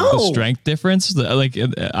know No. the strength difference? Like,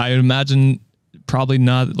 I imagine probably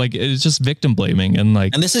not. Like, it's just victim blaming and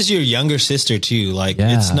like. And this is your younger sister too. Like,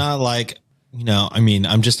 Yeah. it's not like, you know, I mean,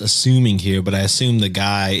 I'm just assuming here, but I assume the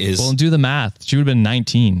guy is. Well, do the math. She would have been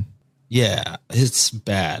 19. Yeah, it's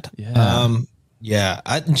bad. Yeah.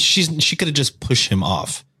 She could have just pushed him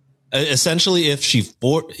off. Essentially, if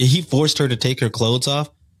he forced her to take her clothes off,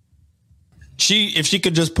 if she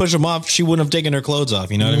could just push him off, she wouldn't have taken her clothes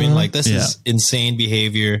off. You know what I mean? Like, this is insane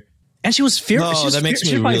behavior. And she was fearful. No, that makes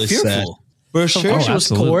me really sad. For sure, She was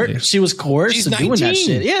coerced. She was coerced She's to doing that 19.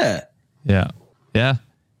 shit. Yeah. Yeah. Yeah.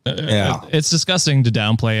 Yeah. It's disgusting to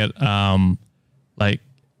downplay it.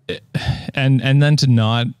 And then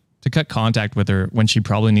to cut contact with her when she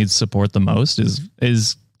probably needs support the most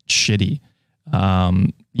is shitty.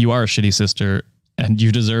 You are a shitty sister and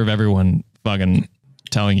you deserve everyone fucking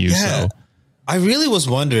telling you so. I really was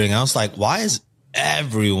wondering. I was like, why is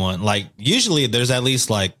everyone like, usually there's at least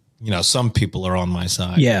like, you know, some people are on my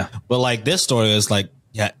side. Yeah. But like this story is like,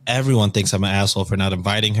 yeah, everyone thinks I'm an asshole for not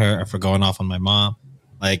inviting her or for going off on my mom.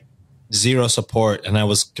 Like, zero support. And I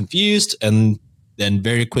was confused. And then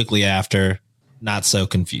very quickly after, not so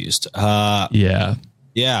confused. I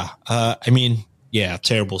mean,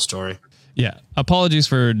 terrible story. Yeah. Apologies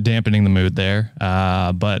for dampening the mood there.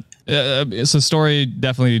 But it's a story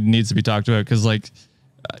definitely needs to be talked about because like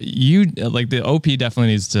the OP definitely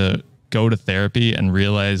needs to go to therapy and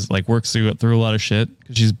realize like work through a lot of shit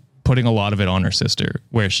because she's putting a lot of it on her sister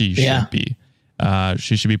where she should be.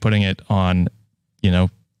 She should be putting it on, you know,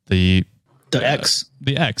 the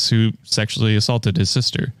ex who sexually assaulted his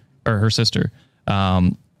sister or her sister.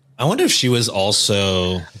 I wonder if she was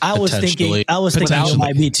also. I was thinking it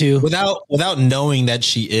might be too. Without knowing that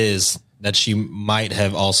she might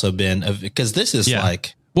have also been, because this is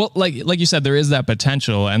like. Well, like you said, there is that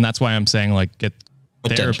potential, and that's why I'm saying like get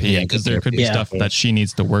therapy because there could be stuff that she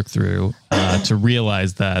needs to work through to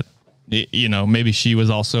realize that, you know, maybe she was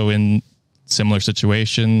also in similar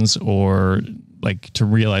situations, or like to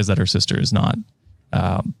realize that her sister is not,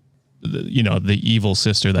 you know, the evil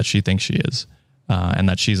sister that she thinks she is. And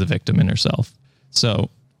that she's a victim in herself. So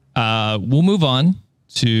we'll move on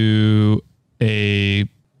to a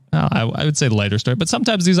I would say lighter story, but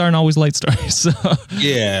sometimes these aren't always light stories. So.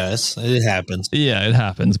 Yes, it happens. Yeah, it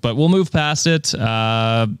happens, but we'll move past it.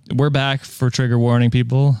 We're back for trigger warning,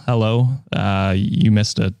 people. Hello. You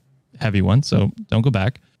missed a heavy one, so don't go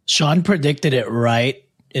back. Sean predicted it right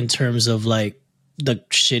in terms of like the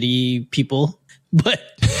shitty people, but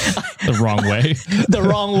the wrong way. The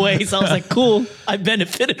wrong way. So I was like, cool. I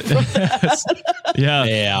benefited from that.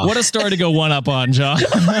 Yeah. What a story to go one up on, John.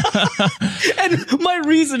 And my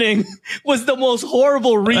reasoning was the most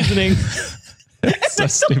horrible reasoning. So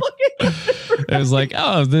stupid. It was like,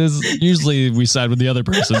 oh, this usually we side with the other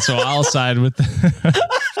person, so I'll side with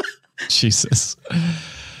Jesus.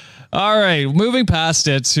 All right, moving past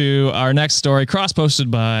it to our next story, cross-posted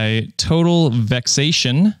by Total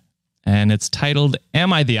Vexation, and it's titled,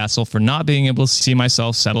 Am I the Asshole for Not Being Able to See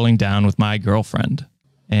Myself Settling Down with My Girlfriend?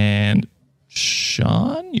 And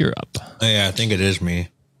Sean, you're up. Yeah, I think it is me.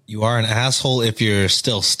 You are an asshole if you're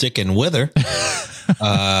still sticking with her.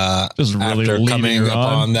 Just really after coming her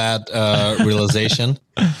upon that realization.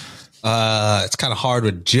 It's kind of hard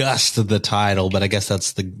with just the title, but I guess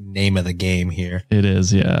that's the name of the game here. It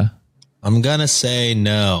is, yeah. I'm going to say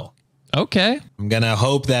no. Okay. I'm going to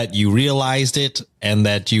hope that you realized it and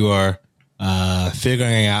that you are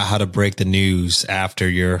figuring out how to break the news after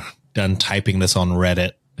you're done typing this on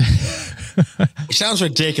Reddit. It sounds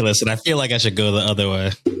ridiculous, and I feel like I should go the other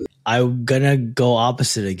way. I'm going to go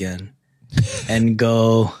opposite again and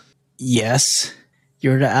go, yes,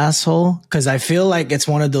 you're the asshole. Because I feel like it's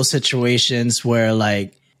one of those situations where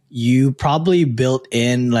like you probably built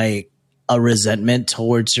in like a resentment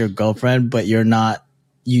towards your girlfriend, but you're not,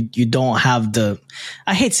 you don't have the,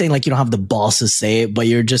 I hate saying like you don't have the balls to say it, but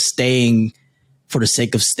you're just staying for the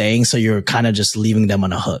sake of staying. So you're kind of just leaving them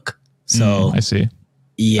on a hook. So I see.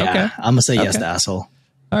 Yeah, okay. I'm going to say yes, the asshole.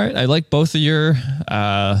 All right. I like both of your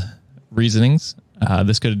reasonings.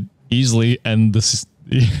 This could easily end this.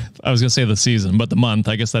 I was going to say the season, but the month.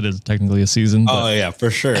 I guess that is technically a season. Oh, yeah,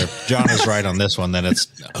 for sure. If John is right on this one, then it's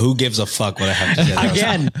who gives a fuck what I have to say.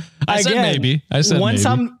 Again, I said maybe. I said once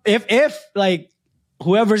maybe. If like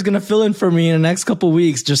whoever's going to fill in for me in the next couple of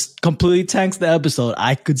weeks just completely tanks the episode,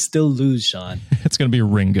 I could still lose, Sean. It's going to be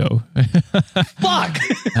Ringo. Fuck.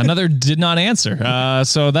 Another did not answer.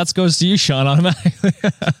 So that goes to you, Sean, automatically.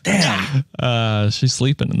 Damn. She's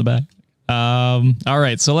sleeping in the back. All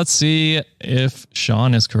right. So let's see if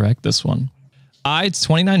Sean is correct this one. I,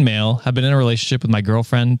 29 male, have been in a relationship with my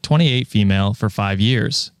girlfriend, 28 female, for 5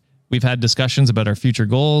 years. We've had discussions about our future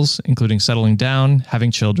goals, including settling down, having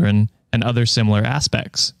children, and other similar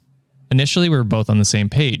aspects. Initially, we were both on the same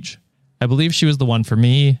page. I believe she was the one for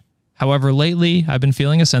me. However, lately, I've been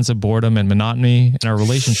feeling a sense of boredom and monotony in our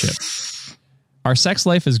relationship. Our sex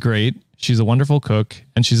life is great. She's a wonderful cook,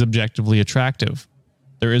 and she's objectively attractive.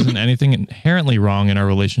 There isn't anything inherently wrong in our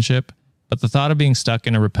relationship, but the thought of being stuck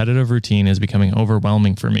in a repetitive routine is becoming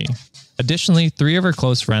overwhelming for me. Additionally, 3 of her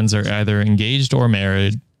close friends are either engaged or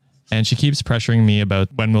married, and she keeps pressuring me about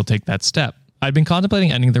when we'll take that step. I'd been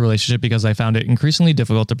contemplating ending the relationship because I found it increasingly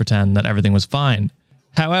difficult to pretend that everything was fine.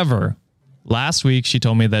 However, last week she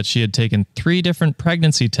told me that she had taken 3 different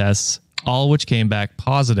pregnancy tests, all which came back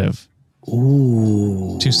positive.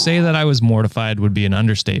 Ooh. To say that I was mortified would be an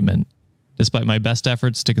understatement. Despite my best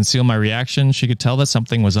efforts to conceal my reaction, she could tell that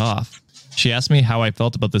something was off. She asked me how I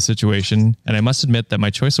felt about the situation, and I must admit that my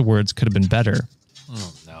choice of words could have been better.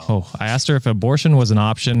 Oh, no. I asked her if abortion was an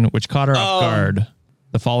option, which caught her off guard.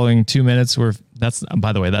 The following 2 minutes were,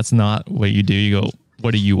 by the way, that's not what you do. You go,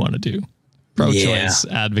 what do you want to do? Pro-choice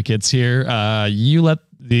advocates here. You let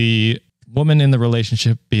the woman in the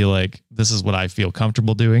relationship be like, this is what I feel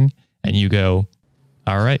comfortable doing. And you go,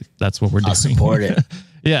 all right, that's what we're doing. I'll support it.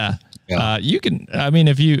 Yeah. You can, I mean,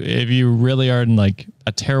 if you really are in like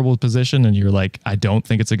a terrible position and you're like, I don't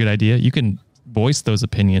think it's a good idea, you can voice those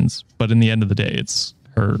opinions. But in the end of the day, it's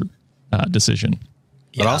her decision.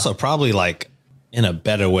 But also probably like in a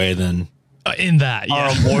better way than in that.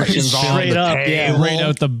 Yeah. Abortions on Straight the up,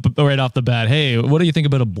 table. Right off the bat. Hey, what do you think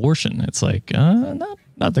about abortion? It's like,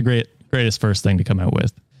 not the greatest first thing to come out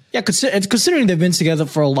with. Yeah, considering they've been together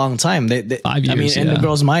for a long time, 5 years. in the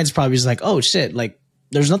girl's mind, it's probably just like, oh shit, like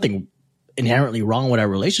there's nothing inherently wrong with our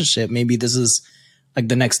relationship. Maybe this is like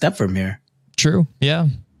the next step from here. True. Yeah,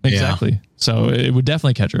 exactly. Yeah. So it would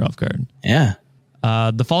definitely catch her off guard. Yeah.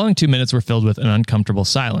 The following 2 minutes were filled with an uncomfortable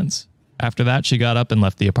silence. After that, she got up and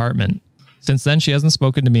left the apartment. Since then, she hasn't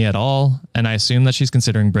spoken to me at all, and I assume that she's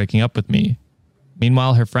considering breaking up with me.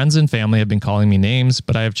 Meanwhile, her friends and family have been calling me names,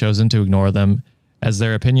 but I have chosen to ignore them, as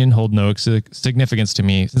their opinion hold no significance to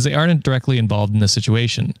me, since they aren't directly involved in the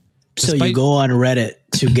situation. So you go on Reddit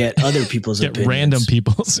to get other people's Get opinions. random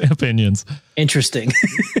people's opinions. Interesting.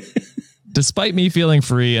 Despite me feeling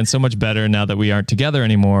free and so much better now that we aren't together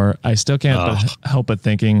anymore, I still can't help but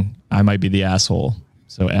thinking I might be the asshole.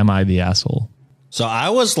 So am I the asshole? So I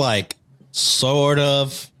was like sort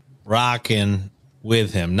of rocking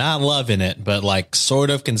with him, not loving it, but like sort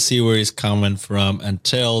of can see where he's coming from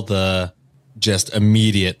until the just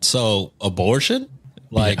immediate. So abortion,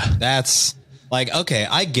 like that's like, okay,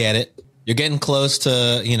 I get it. You're getting close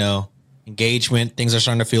to, engagement. Things are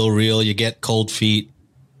starting to feel real. You get cold feet.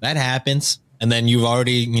 That happens. And then you've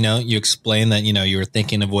already, you explain that, you were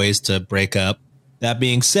thinking of ways to break up. That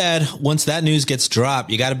being said, once that news gets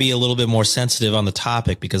dropped, you got to be a little bit more sensitive on the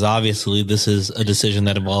topic because obviously this is a decision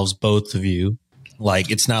that involves both of you.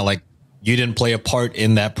 Like, it's not like you didn't play a part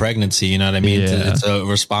in that pregnancy. You know what I mean? Yeah. It's a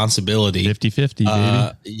responsibility. 50-50,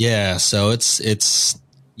 baby. Yeah. So I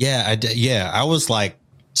was like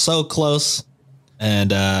so close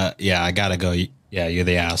and I got to go. Yeah, you're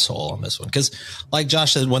the asshole on this one. Because like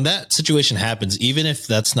Josh said, when that situation happens, even if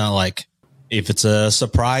that's not like, if it's a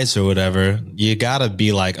surprise or whatever, you got to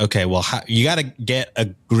be like, okay, well, you got to get a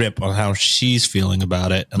grip on how she's feeling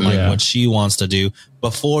about it and like what she wants to do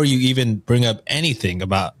before you even bring up anything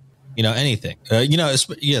about, anything.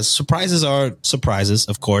 Surprises are surprises.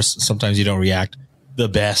 Of course, sometimes you don't react the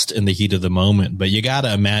best in the heat of the moment, but you got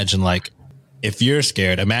to imagine like, if you're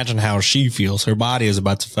scared, imagine how she feels. Her body is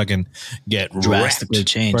about to fucking get drastically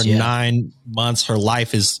changed for 9 months. Her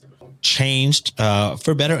life is changed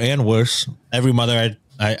for better and worse. Every mother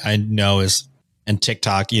I know is, and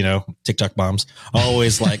TikTok, TikTok moms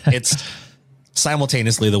always like it's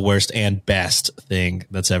simultaneously the worst and best thing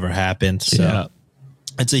that's ever happened. So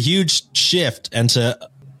it's a huge shift, and to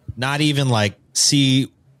not even like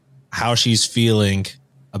see how she's feeling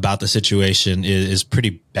about the situation is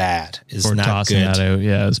pretty bad. Is or not tossing good. that out.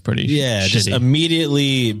 Yeah, it's pretty. Yeah, just shitty.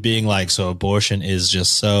 immediately being like, so abortion is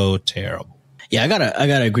just so terrible. Yeah, I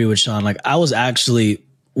gotta agree with Sean. Like, I was actually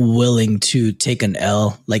willing to take an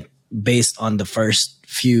L, like based on the first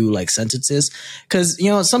few like sentences, because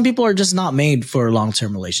some people are just not made for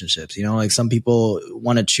long-term relationships. Like some people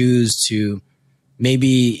want to choose to.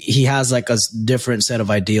 Maybe he has like a different set of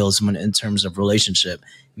ideals in terms of relationship.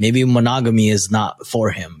 Maybe monogamy is not for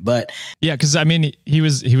him, but yeah, because I mean, he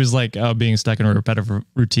was like being stuck in a repetitive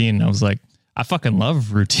routine. I was like, I fucking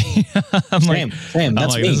love routine. I'm same.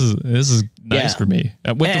 That's like, me. This is nice for me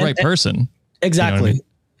with the right person. Exactly. You know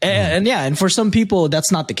what I mean? And for some people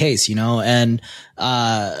that's not the case, and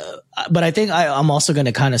but I think I'm also going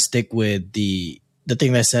to kind of stick with the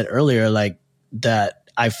thing that I said earlier, like that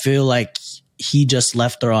I feel like he just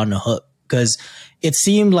left her on the hook, because it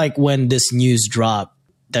seemed like when this news dropped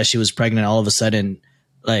that she was pregnant, all of a sudden,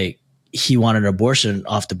 like he wanted an abortion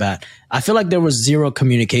off the bat. I feel like there was zero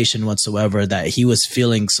communication whatsoever, that he was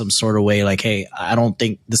feeling some sort of way like, hey, I don't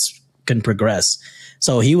think this can progress.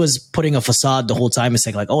 So he was putting a facade the whole time and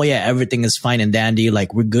saying like, oh yeah, everything is fine and dandy.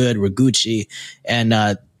 Like we're good. We're Gucci.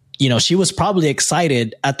 And, she was probably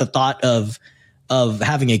excited at the thought of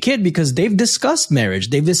having a kid, because they've discussed marriage.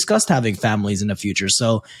 They've discussed having families in the future.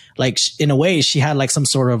 So like in a way she had like some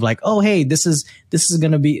sort of like, oh, hey, this is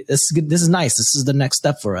going to be, this is nice. This is the next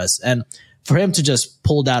step for us. And for him to just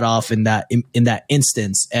pull that off in that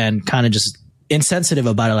instance and kind of just insensitive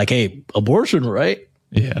about it, like, hey, abortion, right?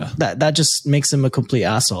 Yeah. That just makes him a complete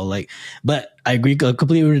asshole. Like, but I agree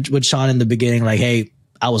completely with Sean in the beginning. Like, hey,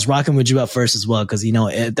 I was rocking with you at first as well. Cause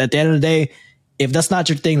at the end of the day, if that's not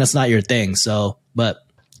your thing, that's not your thing. So, but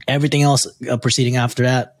everything else proceeding after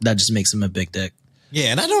that just makes him a big dick. Yeah,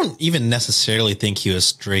 and I don't even necessarily think he was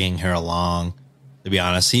stringing her along, to be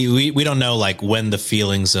honest. We don't know like when the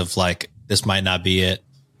feelings of like this might not be it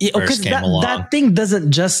first came along. That thing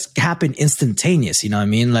doesn't just happen instantaneous. You know what I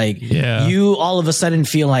mean? Like you all of a sudden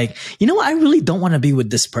feel like, I really don't want to be with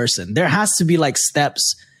this person. There has to be like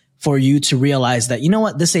steps for you to realize that,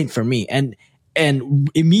 this ain't for me. And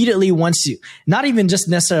immediately once you, not even just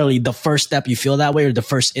necessarily the first step you feel that way or the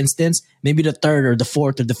first instance, maybe the third or the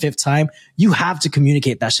fourth or the fifth time, you have to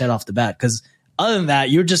communicate that shit off the bat. Because other than that,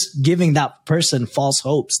 you're just giving that person false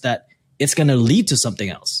hopes that it's going to lead to something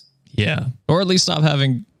else. Yeah. Or at least stop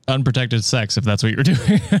having unprotected sex if that's what you're doing.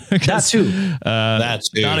 That too.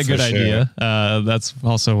 That's not a good idea. That's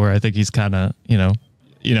also where I think he's kind of,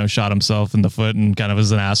 shot himself in the foot and kind of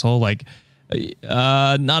is an asshole. Like,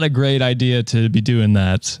 not a great idea to be doing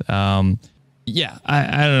that. I don't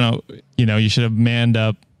know. You should have manned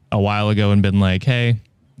up a while ago and been like, hey,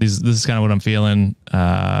 this is kind of what I'm feeling.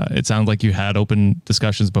 It sounds like you had open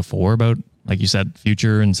discussions before about, like you said,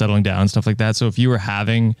 future and settling down and stuff like that. So if you were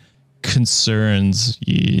having concerns,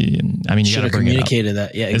 you got to bring it up communicated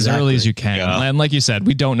that. Yeah, exactly. as early as you can. Yeah. And like you said,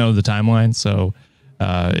 we don't know the timeline, so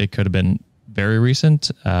it could have been very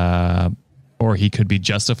recent, or he could be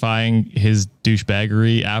justifying his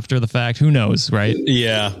douchebaggery after the fact. Who knows, right?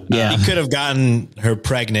 Yeah. Yeah. He could have gotten her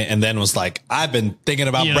pregnant and then was like, I've been thinking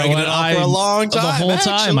about breaking it off for a long time. The whole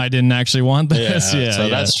time I didn't actually want this. Yeah, so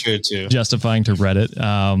that's true too. Justifying to Reddit.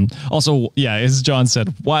 Also, yeah, as John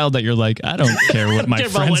said, wild that you're like, I don't care what my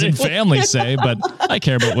friends and family say, but I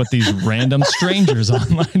care about what these random strangers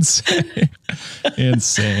online say.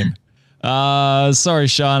 Insane. Sorry,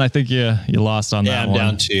 Sean. I think you lost on that I'm one.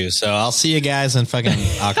 down 2. So I'll see you guys in fucking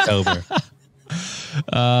October.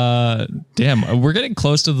 Damn, we're getting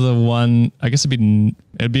close to the one. I guess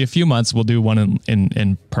it'd be a few months. We'll do one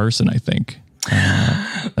in person, I think.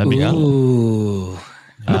 That'd be Ooh.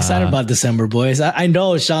 I'm excited about December, boys. I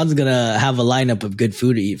know Sean's gonna have a lineup of good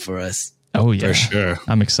food to eat for us. Oh yeah, For sure.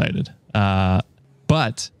 I'm excited.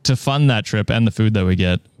 But to fund that trip and the food that we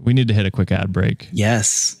get, we need to hit a quick ad break.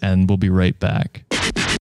 Yes. And we'll be right back.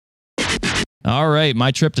 All right,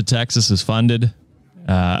 my trip to Texas is funded.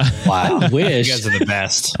 Wow. I wish. You guys are the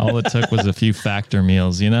best. All it took was a few Factor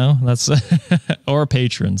meals, that's or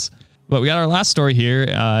patrons. But we got our last story here.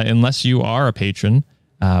 Unless you are a patron,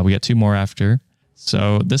 we got 2 more after.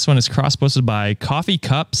 So this one is cross-posted by Coffee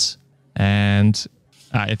Cups, and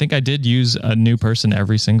I think I did use a new person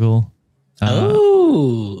every single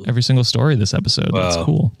story this episode. Wow. That's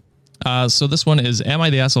cool. So this one is, am I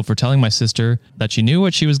the asshole for telling my sister that she knew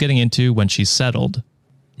what she was getting into when she settled?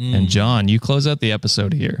 And John, you close out the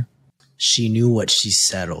episode here. She knew what she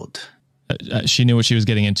settled. She knew what she was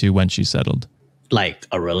getting into when she settled. Like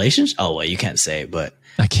a relationship? Oh, well, you can't say, but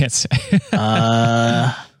I can't say.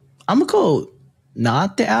 I'm gonna go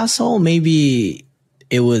not the asshole. Maybe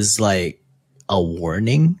it was like a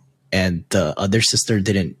warning and the other sister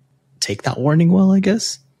didn't take that warning well, I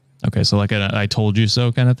guess. Okay, so like I told you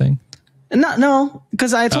so kind of thing? No,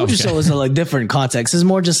 because I told you so is a like different context. It's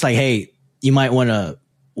more just like, hey, you might want to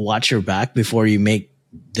watch your back before you make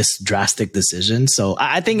this drastic decision. So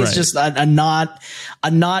I think it's just a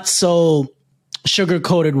not so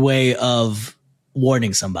sugar-coated way of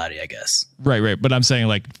warning somebody, I guess. Right. But I'm saying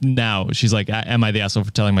like now she's like, am I the asshole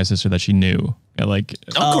for telling my sister that she knew? Like,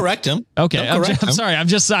 Don't correct him. Okay, I'm sorry. I was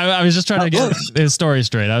just trying to get his story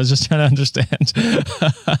straight. I was just trying to understand.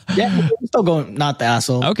 Yeah, I'm still going not the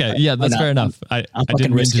asshole. Okay, yeah, that's fair enough. I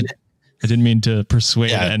didn't mean to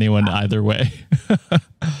persuade anyone either way.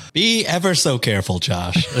 Be ever so careful,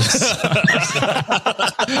 Josh.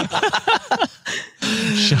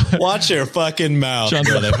 Watch your fucking mouth. Sean's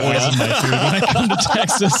gonna poison my food when I come to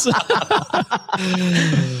Texas.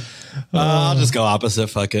 I'll just go opposite.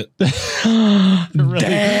 Fuck it. You're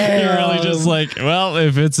really just like, well,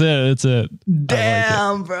 if it's it, it's it.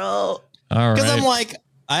 Damn, bro. All right. Because I'm like,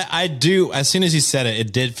 I do. As soon as you said it,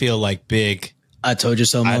 it did feel like big. I told you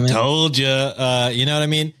so, moment. I told you. You know what I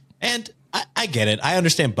mean? And I get it. I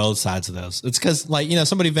understand both sides of those. It's because, like,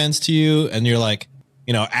 somebody vents to you and you're like,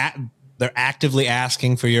 they're actively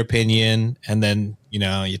asking for your opinion. And then,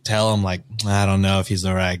 you tell them, like, I don't know if he's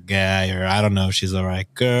the right guy, or I don't know if she's the right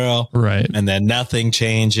girl. Right. And then nothing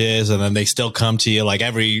changes. And then they still come to you like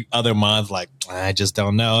every other month, like, I just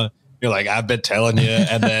don't know. You're like, I've been telling you.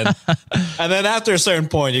 And then after a certain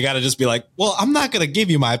point, you got to just be like, well, I'm not going to give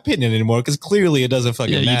you my opinion anymore because clearly it doesn't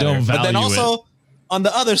fucking matter. You don't value but then also on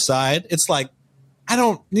the other side, it's like, I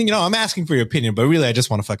don't, I'm asking for your opinion, but really I just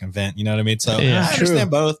want to fucking vent. You know what I mean? So I understand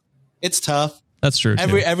both. It's tough. That's true.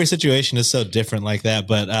 Every situation is so different like that.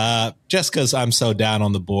 But just because I'm so down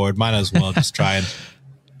on the board, might as well just try and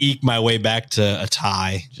eke my way back to a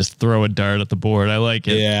tie. Just throw a dart at the board. I like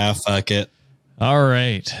it. Yeah, fuck it. All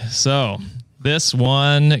right. So this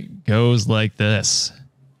one goes like this.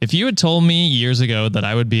 If you had told me years ago that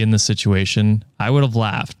I would be in this situation, I would have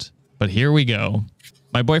laughed. But here we go.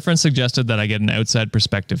 My boyfriend suggested that I get an outside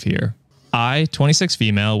perspective here. I, 26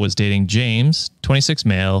 female, was dating James, 26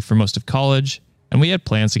 male, for most of college, and we had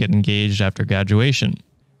plans to get engaged after graduation.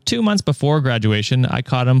 2 months before graduation, I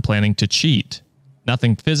caught him planning to cheat.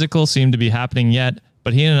 Nothing physical seemed to be happening yet,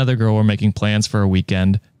 but he and another girl were making plans for a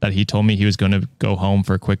weekend that he told me he was going to go home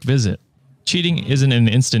for a quick visit. Cheating isn't an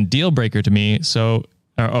instant deal breaker to me, so...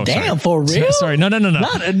 Damn, sorry. for real? Sorry, no.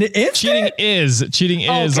 Not an instant? Cheating is.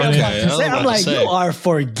 Okay. I'm like, you are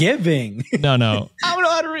forgiving. No. I don't know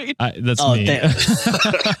how to read. That's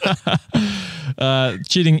me.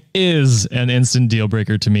 Cheating is an instant deal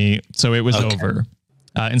breaker to me, so it was over.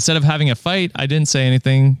 Instead of having a fight, I didn't say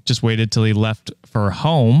anything, just waited till he left for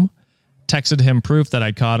home, texted him proof that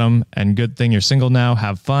I caught him, and good thing you're single now,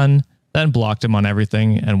 have fun, then blocked him on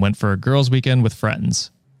everything and went for a girls' weekend with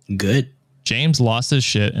friends. Good. James lost his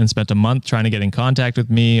shit and spent a month trying to get in contact with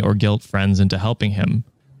me or guilt friends into helping him.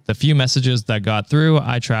 The few messages that got through,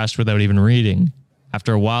 I trashed without even reading.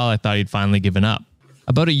 After a while, I thought he'd finally given up.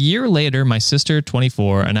 About a year later, my sister,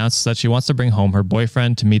 24, announced that she wants to bring home her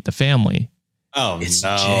boyfriend to meet the family. Oh, It's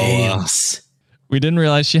no. James. We didn't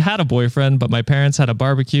realize she had a boyfriend, but my parents had a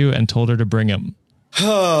barbecue and told her to bring him.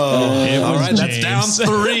 Oh, It all was right. That's down James.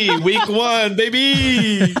 3, week 1, baby.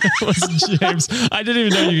 It was James. I didn't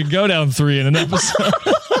even know you could go down 3 in an episode.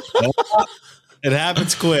 It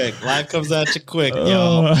happens quick. Life comes at you quick.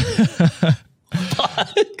 Yo.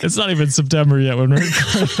 It's not even September yet when we're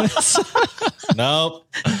recording this. Nope.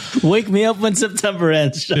 Wake me up when September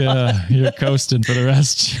ends, Sean. Yeah, you're coasting for the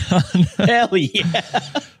rest, John. Hell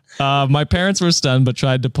yeah. My parents were stunned, but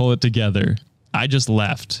tried to pull it together. I just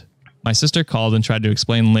left. My sister called and tried to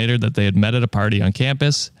explain later that they had met at a party on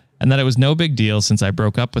campus and that it was no big deal since I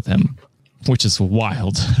broke up with him, which is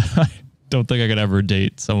wild. I don't think I could ever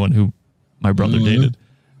date someone who my brother dated.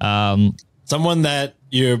 Someone that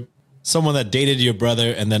dated your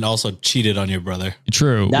brother and then also cheated on your brother.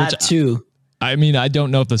 True. That which, too. I mean, I don't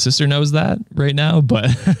know if the sister knows that right now, but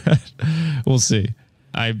we'll see.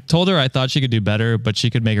 I told her I thought she could do better, but she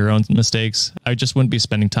could make her own mistakes. I just wouldn't be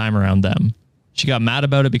spending time around them. She got mad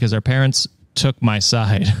about it because our parents took my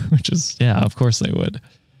side, which is, yeah, of course they would.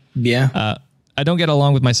 Yeah. I don't get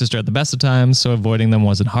along with my sister at the best of times, so avoiding them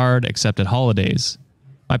wasn't hard, except at holidays.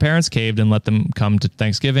 My parents caved and let them come to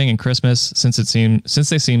Thanksgiving and Christmas since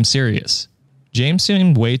they seemed serious. James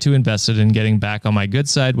seemed way too invested in getting back on my good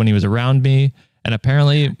side when he was around me, and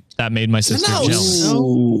apparently that made my sister No, jealous.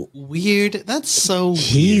 so weird. That's so weird.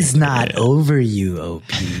 He's not over you, OP.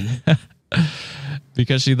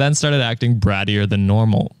 Because she then started acting brattier than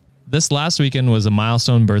normal. This last weekend was a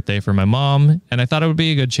milestone birthday for my mom, and I thought it would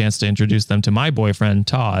be a good chance to introduce them to my boyfriend,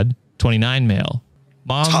 Todd, 29 male.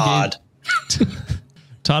 Todd.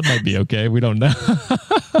 Todd might be okay. We don't know.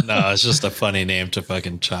 No, it's just a funny name to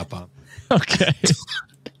fucking chop on. Okay.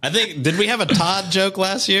 I think, did we have a Todd joke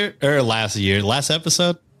last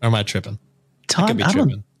episode? Or am I tripping? Todd, could be I tripping.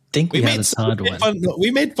 don't think we had a Todd one.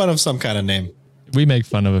 We made fun of some kind of name. We make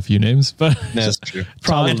fun of a few names, but That's true.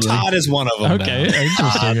 Probably. And Todd is one of them. okay, now.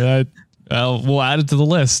 interesting. We'll add it to the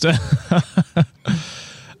list.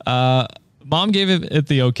 Mom gave it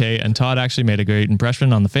the okay, and Todd actually made a great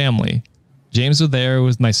impression on the family. James was there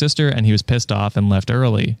with my sister, and he was pissed off and left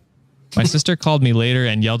early. My sister called me later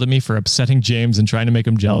and yelled at me for upsetting James and trying to make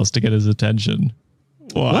him jealous to get his attention.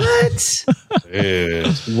 What? Dude.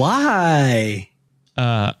 Why?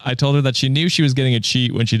 I told her that she knew she was getting a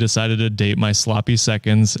cheat when she decided to date my sloppy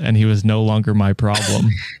seconds, and he was no longer my problem.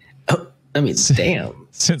 I mean, damn.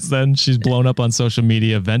 Since then, she's blown up on social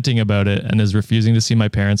media venting about it and is refusing to see my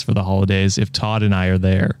parents for the holidays if Todd and I are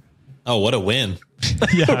there. Oh, what a win.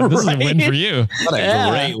 Yeah, this is a win for you. What a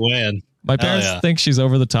great win. My parents think she's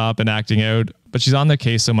over the top and acting out, but she's on their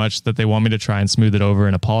case so much that they want me to try and smooth it over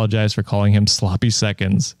and apologize for calling him sloppy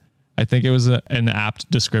seconds. I think it was an apt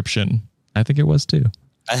description. I think it was too.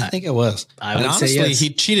 I think it was. I and would say honestly, yes. he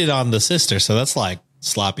cheated on the sister, so that's like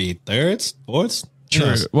sloppy thirds, fourths.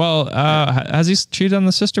 True. Well, has he cheated on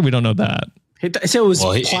the sister? We don't know that. He said he was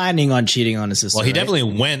Well, planning on cheating on his sister. Well, he right?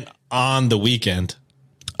 definitely went on the weekend.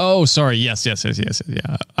 Oh, sorry. Yes.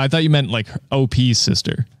 Yeah. I thought you meant like OP's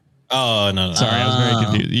sister. Oh, no. Sorry, I was very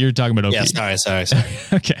confused. You're talking about OP. Yeah, sorry.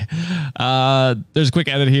 Okay. There's a quick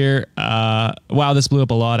edit here. Wow, this blew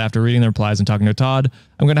up a lot after reading the replies and talking to Todd.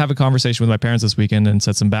 I'm going to have a conversation with my parents this weekend and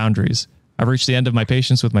set some boundaries. I've reached the end of my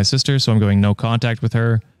patience with my sister, so I'm going no contact with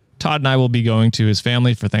her. Todd and I will be going to his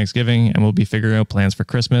family for Thanksgiving, and we'll be figuring out plans for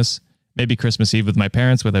Christmas. Maybe Christmas Eve with my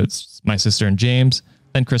parents without my sister and James,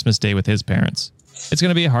 then Christmas Day with his parents. It's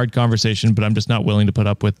going to be a hard conversation, but I'm just not willing to put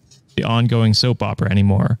up with the ongoing soap opera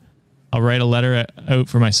anymore. I'll write a letter out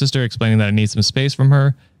for my sister explaining that I need some space from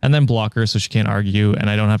her and then block her so she can't argue and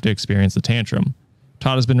I don't have to experience the tantrum.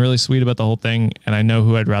 Todd has been really sweet about the whole thing, and I know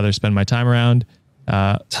who I'd rather spend my time around.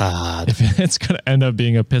 Todd. If it's going to end up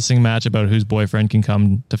being a pissing match about whose boyfriend can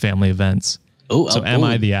come to family events. So am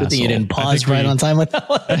I the good asshole? thing you didn't pause right on time with that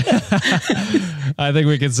one. I think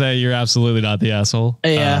we could say you're absolutely not the asshole.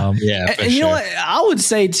 Yeah. Yeah, for And you sure. know what? I would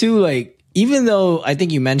say too, like, even though I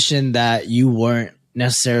think you mentioned that you weren't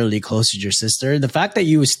necessarily close to your sister, the fact that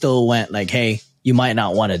you still went like, hey, you might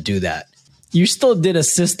not want to do that. You still did a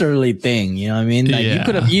sisterly thing. You know what I mean? Like, you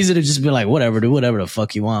could have easily just been like, whatever, do whatever the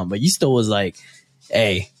fuck you want. But you still was like,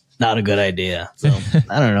 hey, not a good idea. So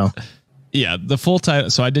I don't know. Yeah, the full title.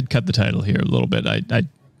 So I did cut the title here a little bit. I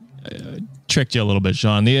tricked you a little bit,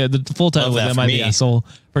 Sean. The full title was "Am I the Asshole?"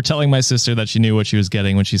 for telling my sister that she knew what she was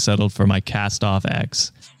getting when she settled for my cast-off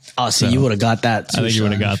ex. Oh, so you would have got that too, I think you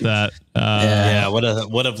would have got that. Yeah,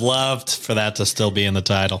 would have loved for that to still be in the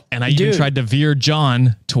title. And I even tried to veer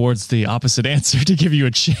John towards the opposite answer to give you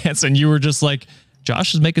a chance, and you were just like,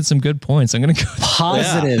 Josh is making some good points. I'm going to go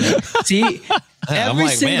positive. Yeah. See, every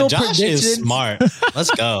single Josh prediction is smart.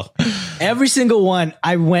 Let's go. Every single one,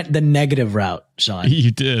 I went the negative route, Sean.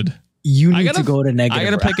 You did. You need to go to negative. I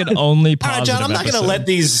got to pick an only positive. All right, John, I'm not going to let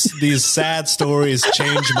these sad stories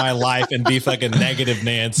change my life and be fucking negative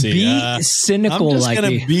Nancy. Be cynical. I'm just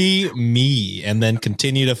going to be me and then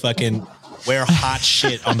continue to fucking wear hot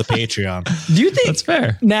shit on the Patreon. Do you think that's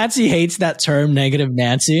fair? Nancy hates that term, negative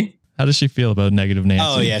Nancy. How does she feel about negative Nancy?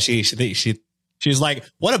 Oh yeah, she's like,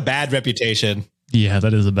 what a bad reputation. Yeah,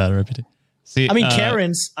 that is a bad reputation. See, I mean,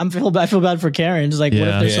 Karens. I feel bad for Karens. Like, what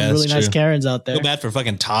if there's some really nice Karens out there? I feel bad for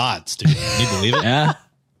fucking Todds, dude. Can you believe it? Yeah.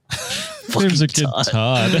 There's a kid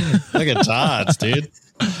Todd. Look at Todds, dude.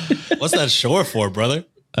 What's that short for, brother?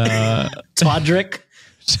 Todrick.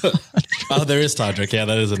 Oh, there is Todrick. Yeah,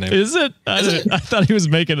 that is a name. Is it? I thought he was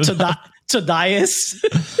making it. Todias.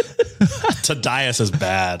 Todias is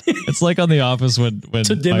bad. It's like on The Office when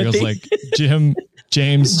Michael's like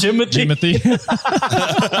James, Jimothy.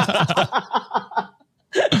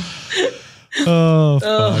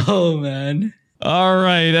 Oh, man. All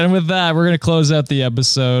right. And with that, we're going to close out the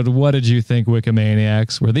episode. What did you think,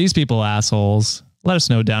 Wikimaniacs? Were these people assholes? Let us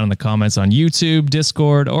know down in the comments on YouTube,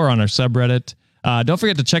 Discord, or on our subreddit. Don't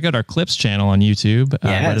forget to check out our Clips channel on YouTube,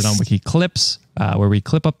 Reddit on Wiki Clips, where we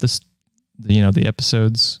clip up the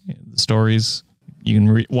episodes, the stories. You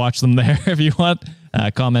can watch them there if you want.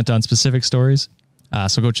 Comment on specific stories.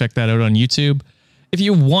 So go check that out on YouTube. If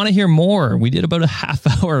you want to hear more, we did about a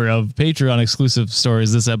half hour of Patreon exclusive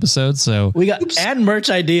stories this episode. So we got and merch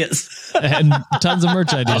ideas and tons of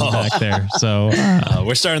merch ideas back there. So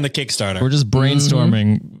we're starting the Kickstarter. We're just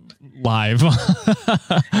brainstorming live.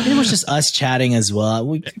 It was just us chatting as well.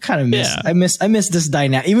 We kind of miss. I miss this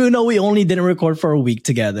dynamic, even though we only didn't record for a week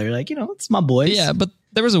together. Like, it's my boys. Yeah, but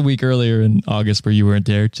there was a week earlier in August where you weren't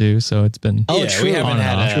there too. So it's been true. We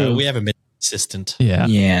haven't been consistent.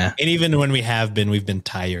 Yeah. And even when we have been, we've been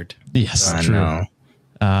tired. Yes, true.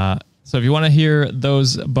 So if you want to hear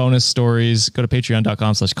those bonus stories, go to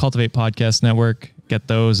patreon.com/cultivate podcast network. Get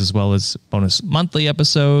those as well as bonus monthly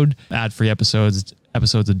episode, ad-free episodes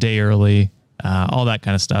a day early, all that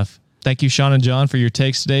kind of stuff. Thank you, Sean and John, for your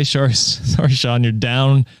takes today. Sorry, Sean, you're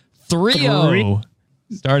down 3-0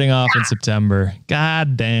 starting off in September.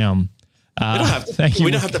 God damn. We don't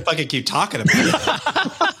have to fucking keep talking about it.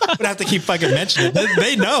 We don't have to keep fucking mentioning it.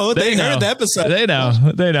 They know. They heard the episode. They know.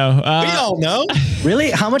 We all know. Really?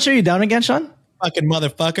 How much are you down again, Sean? Fucking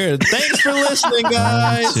motherfucker. Thanks for listening,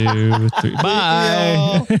 guys. 1, 2, 3.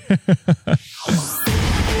 Bye.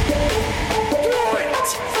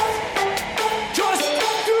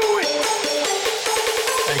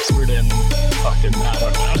 Expert in fucking, I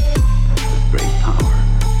don't know. Great power.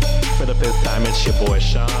 For the 5th time, it's your boy,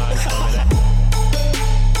 Sean.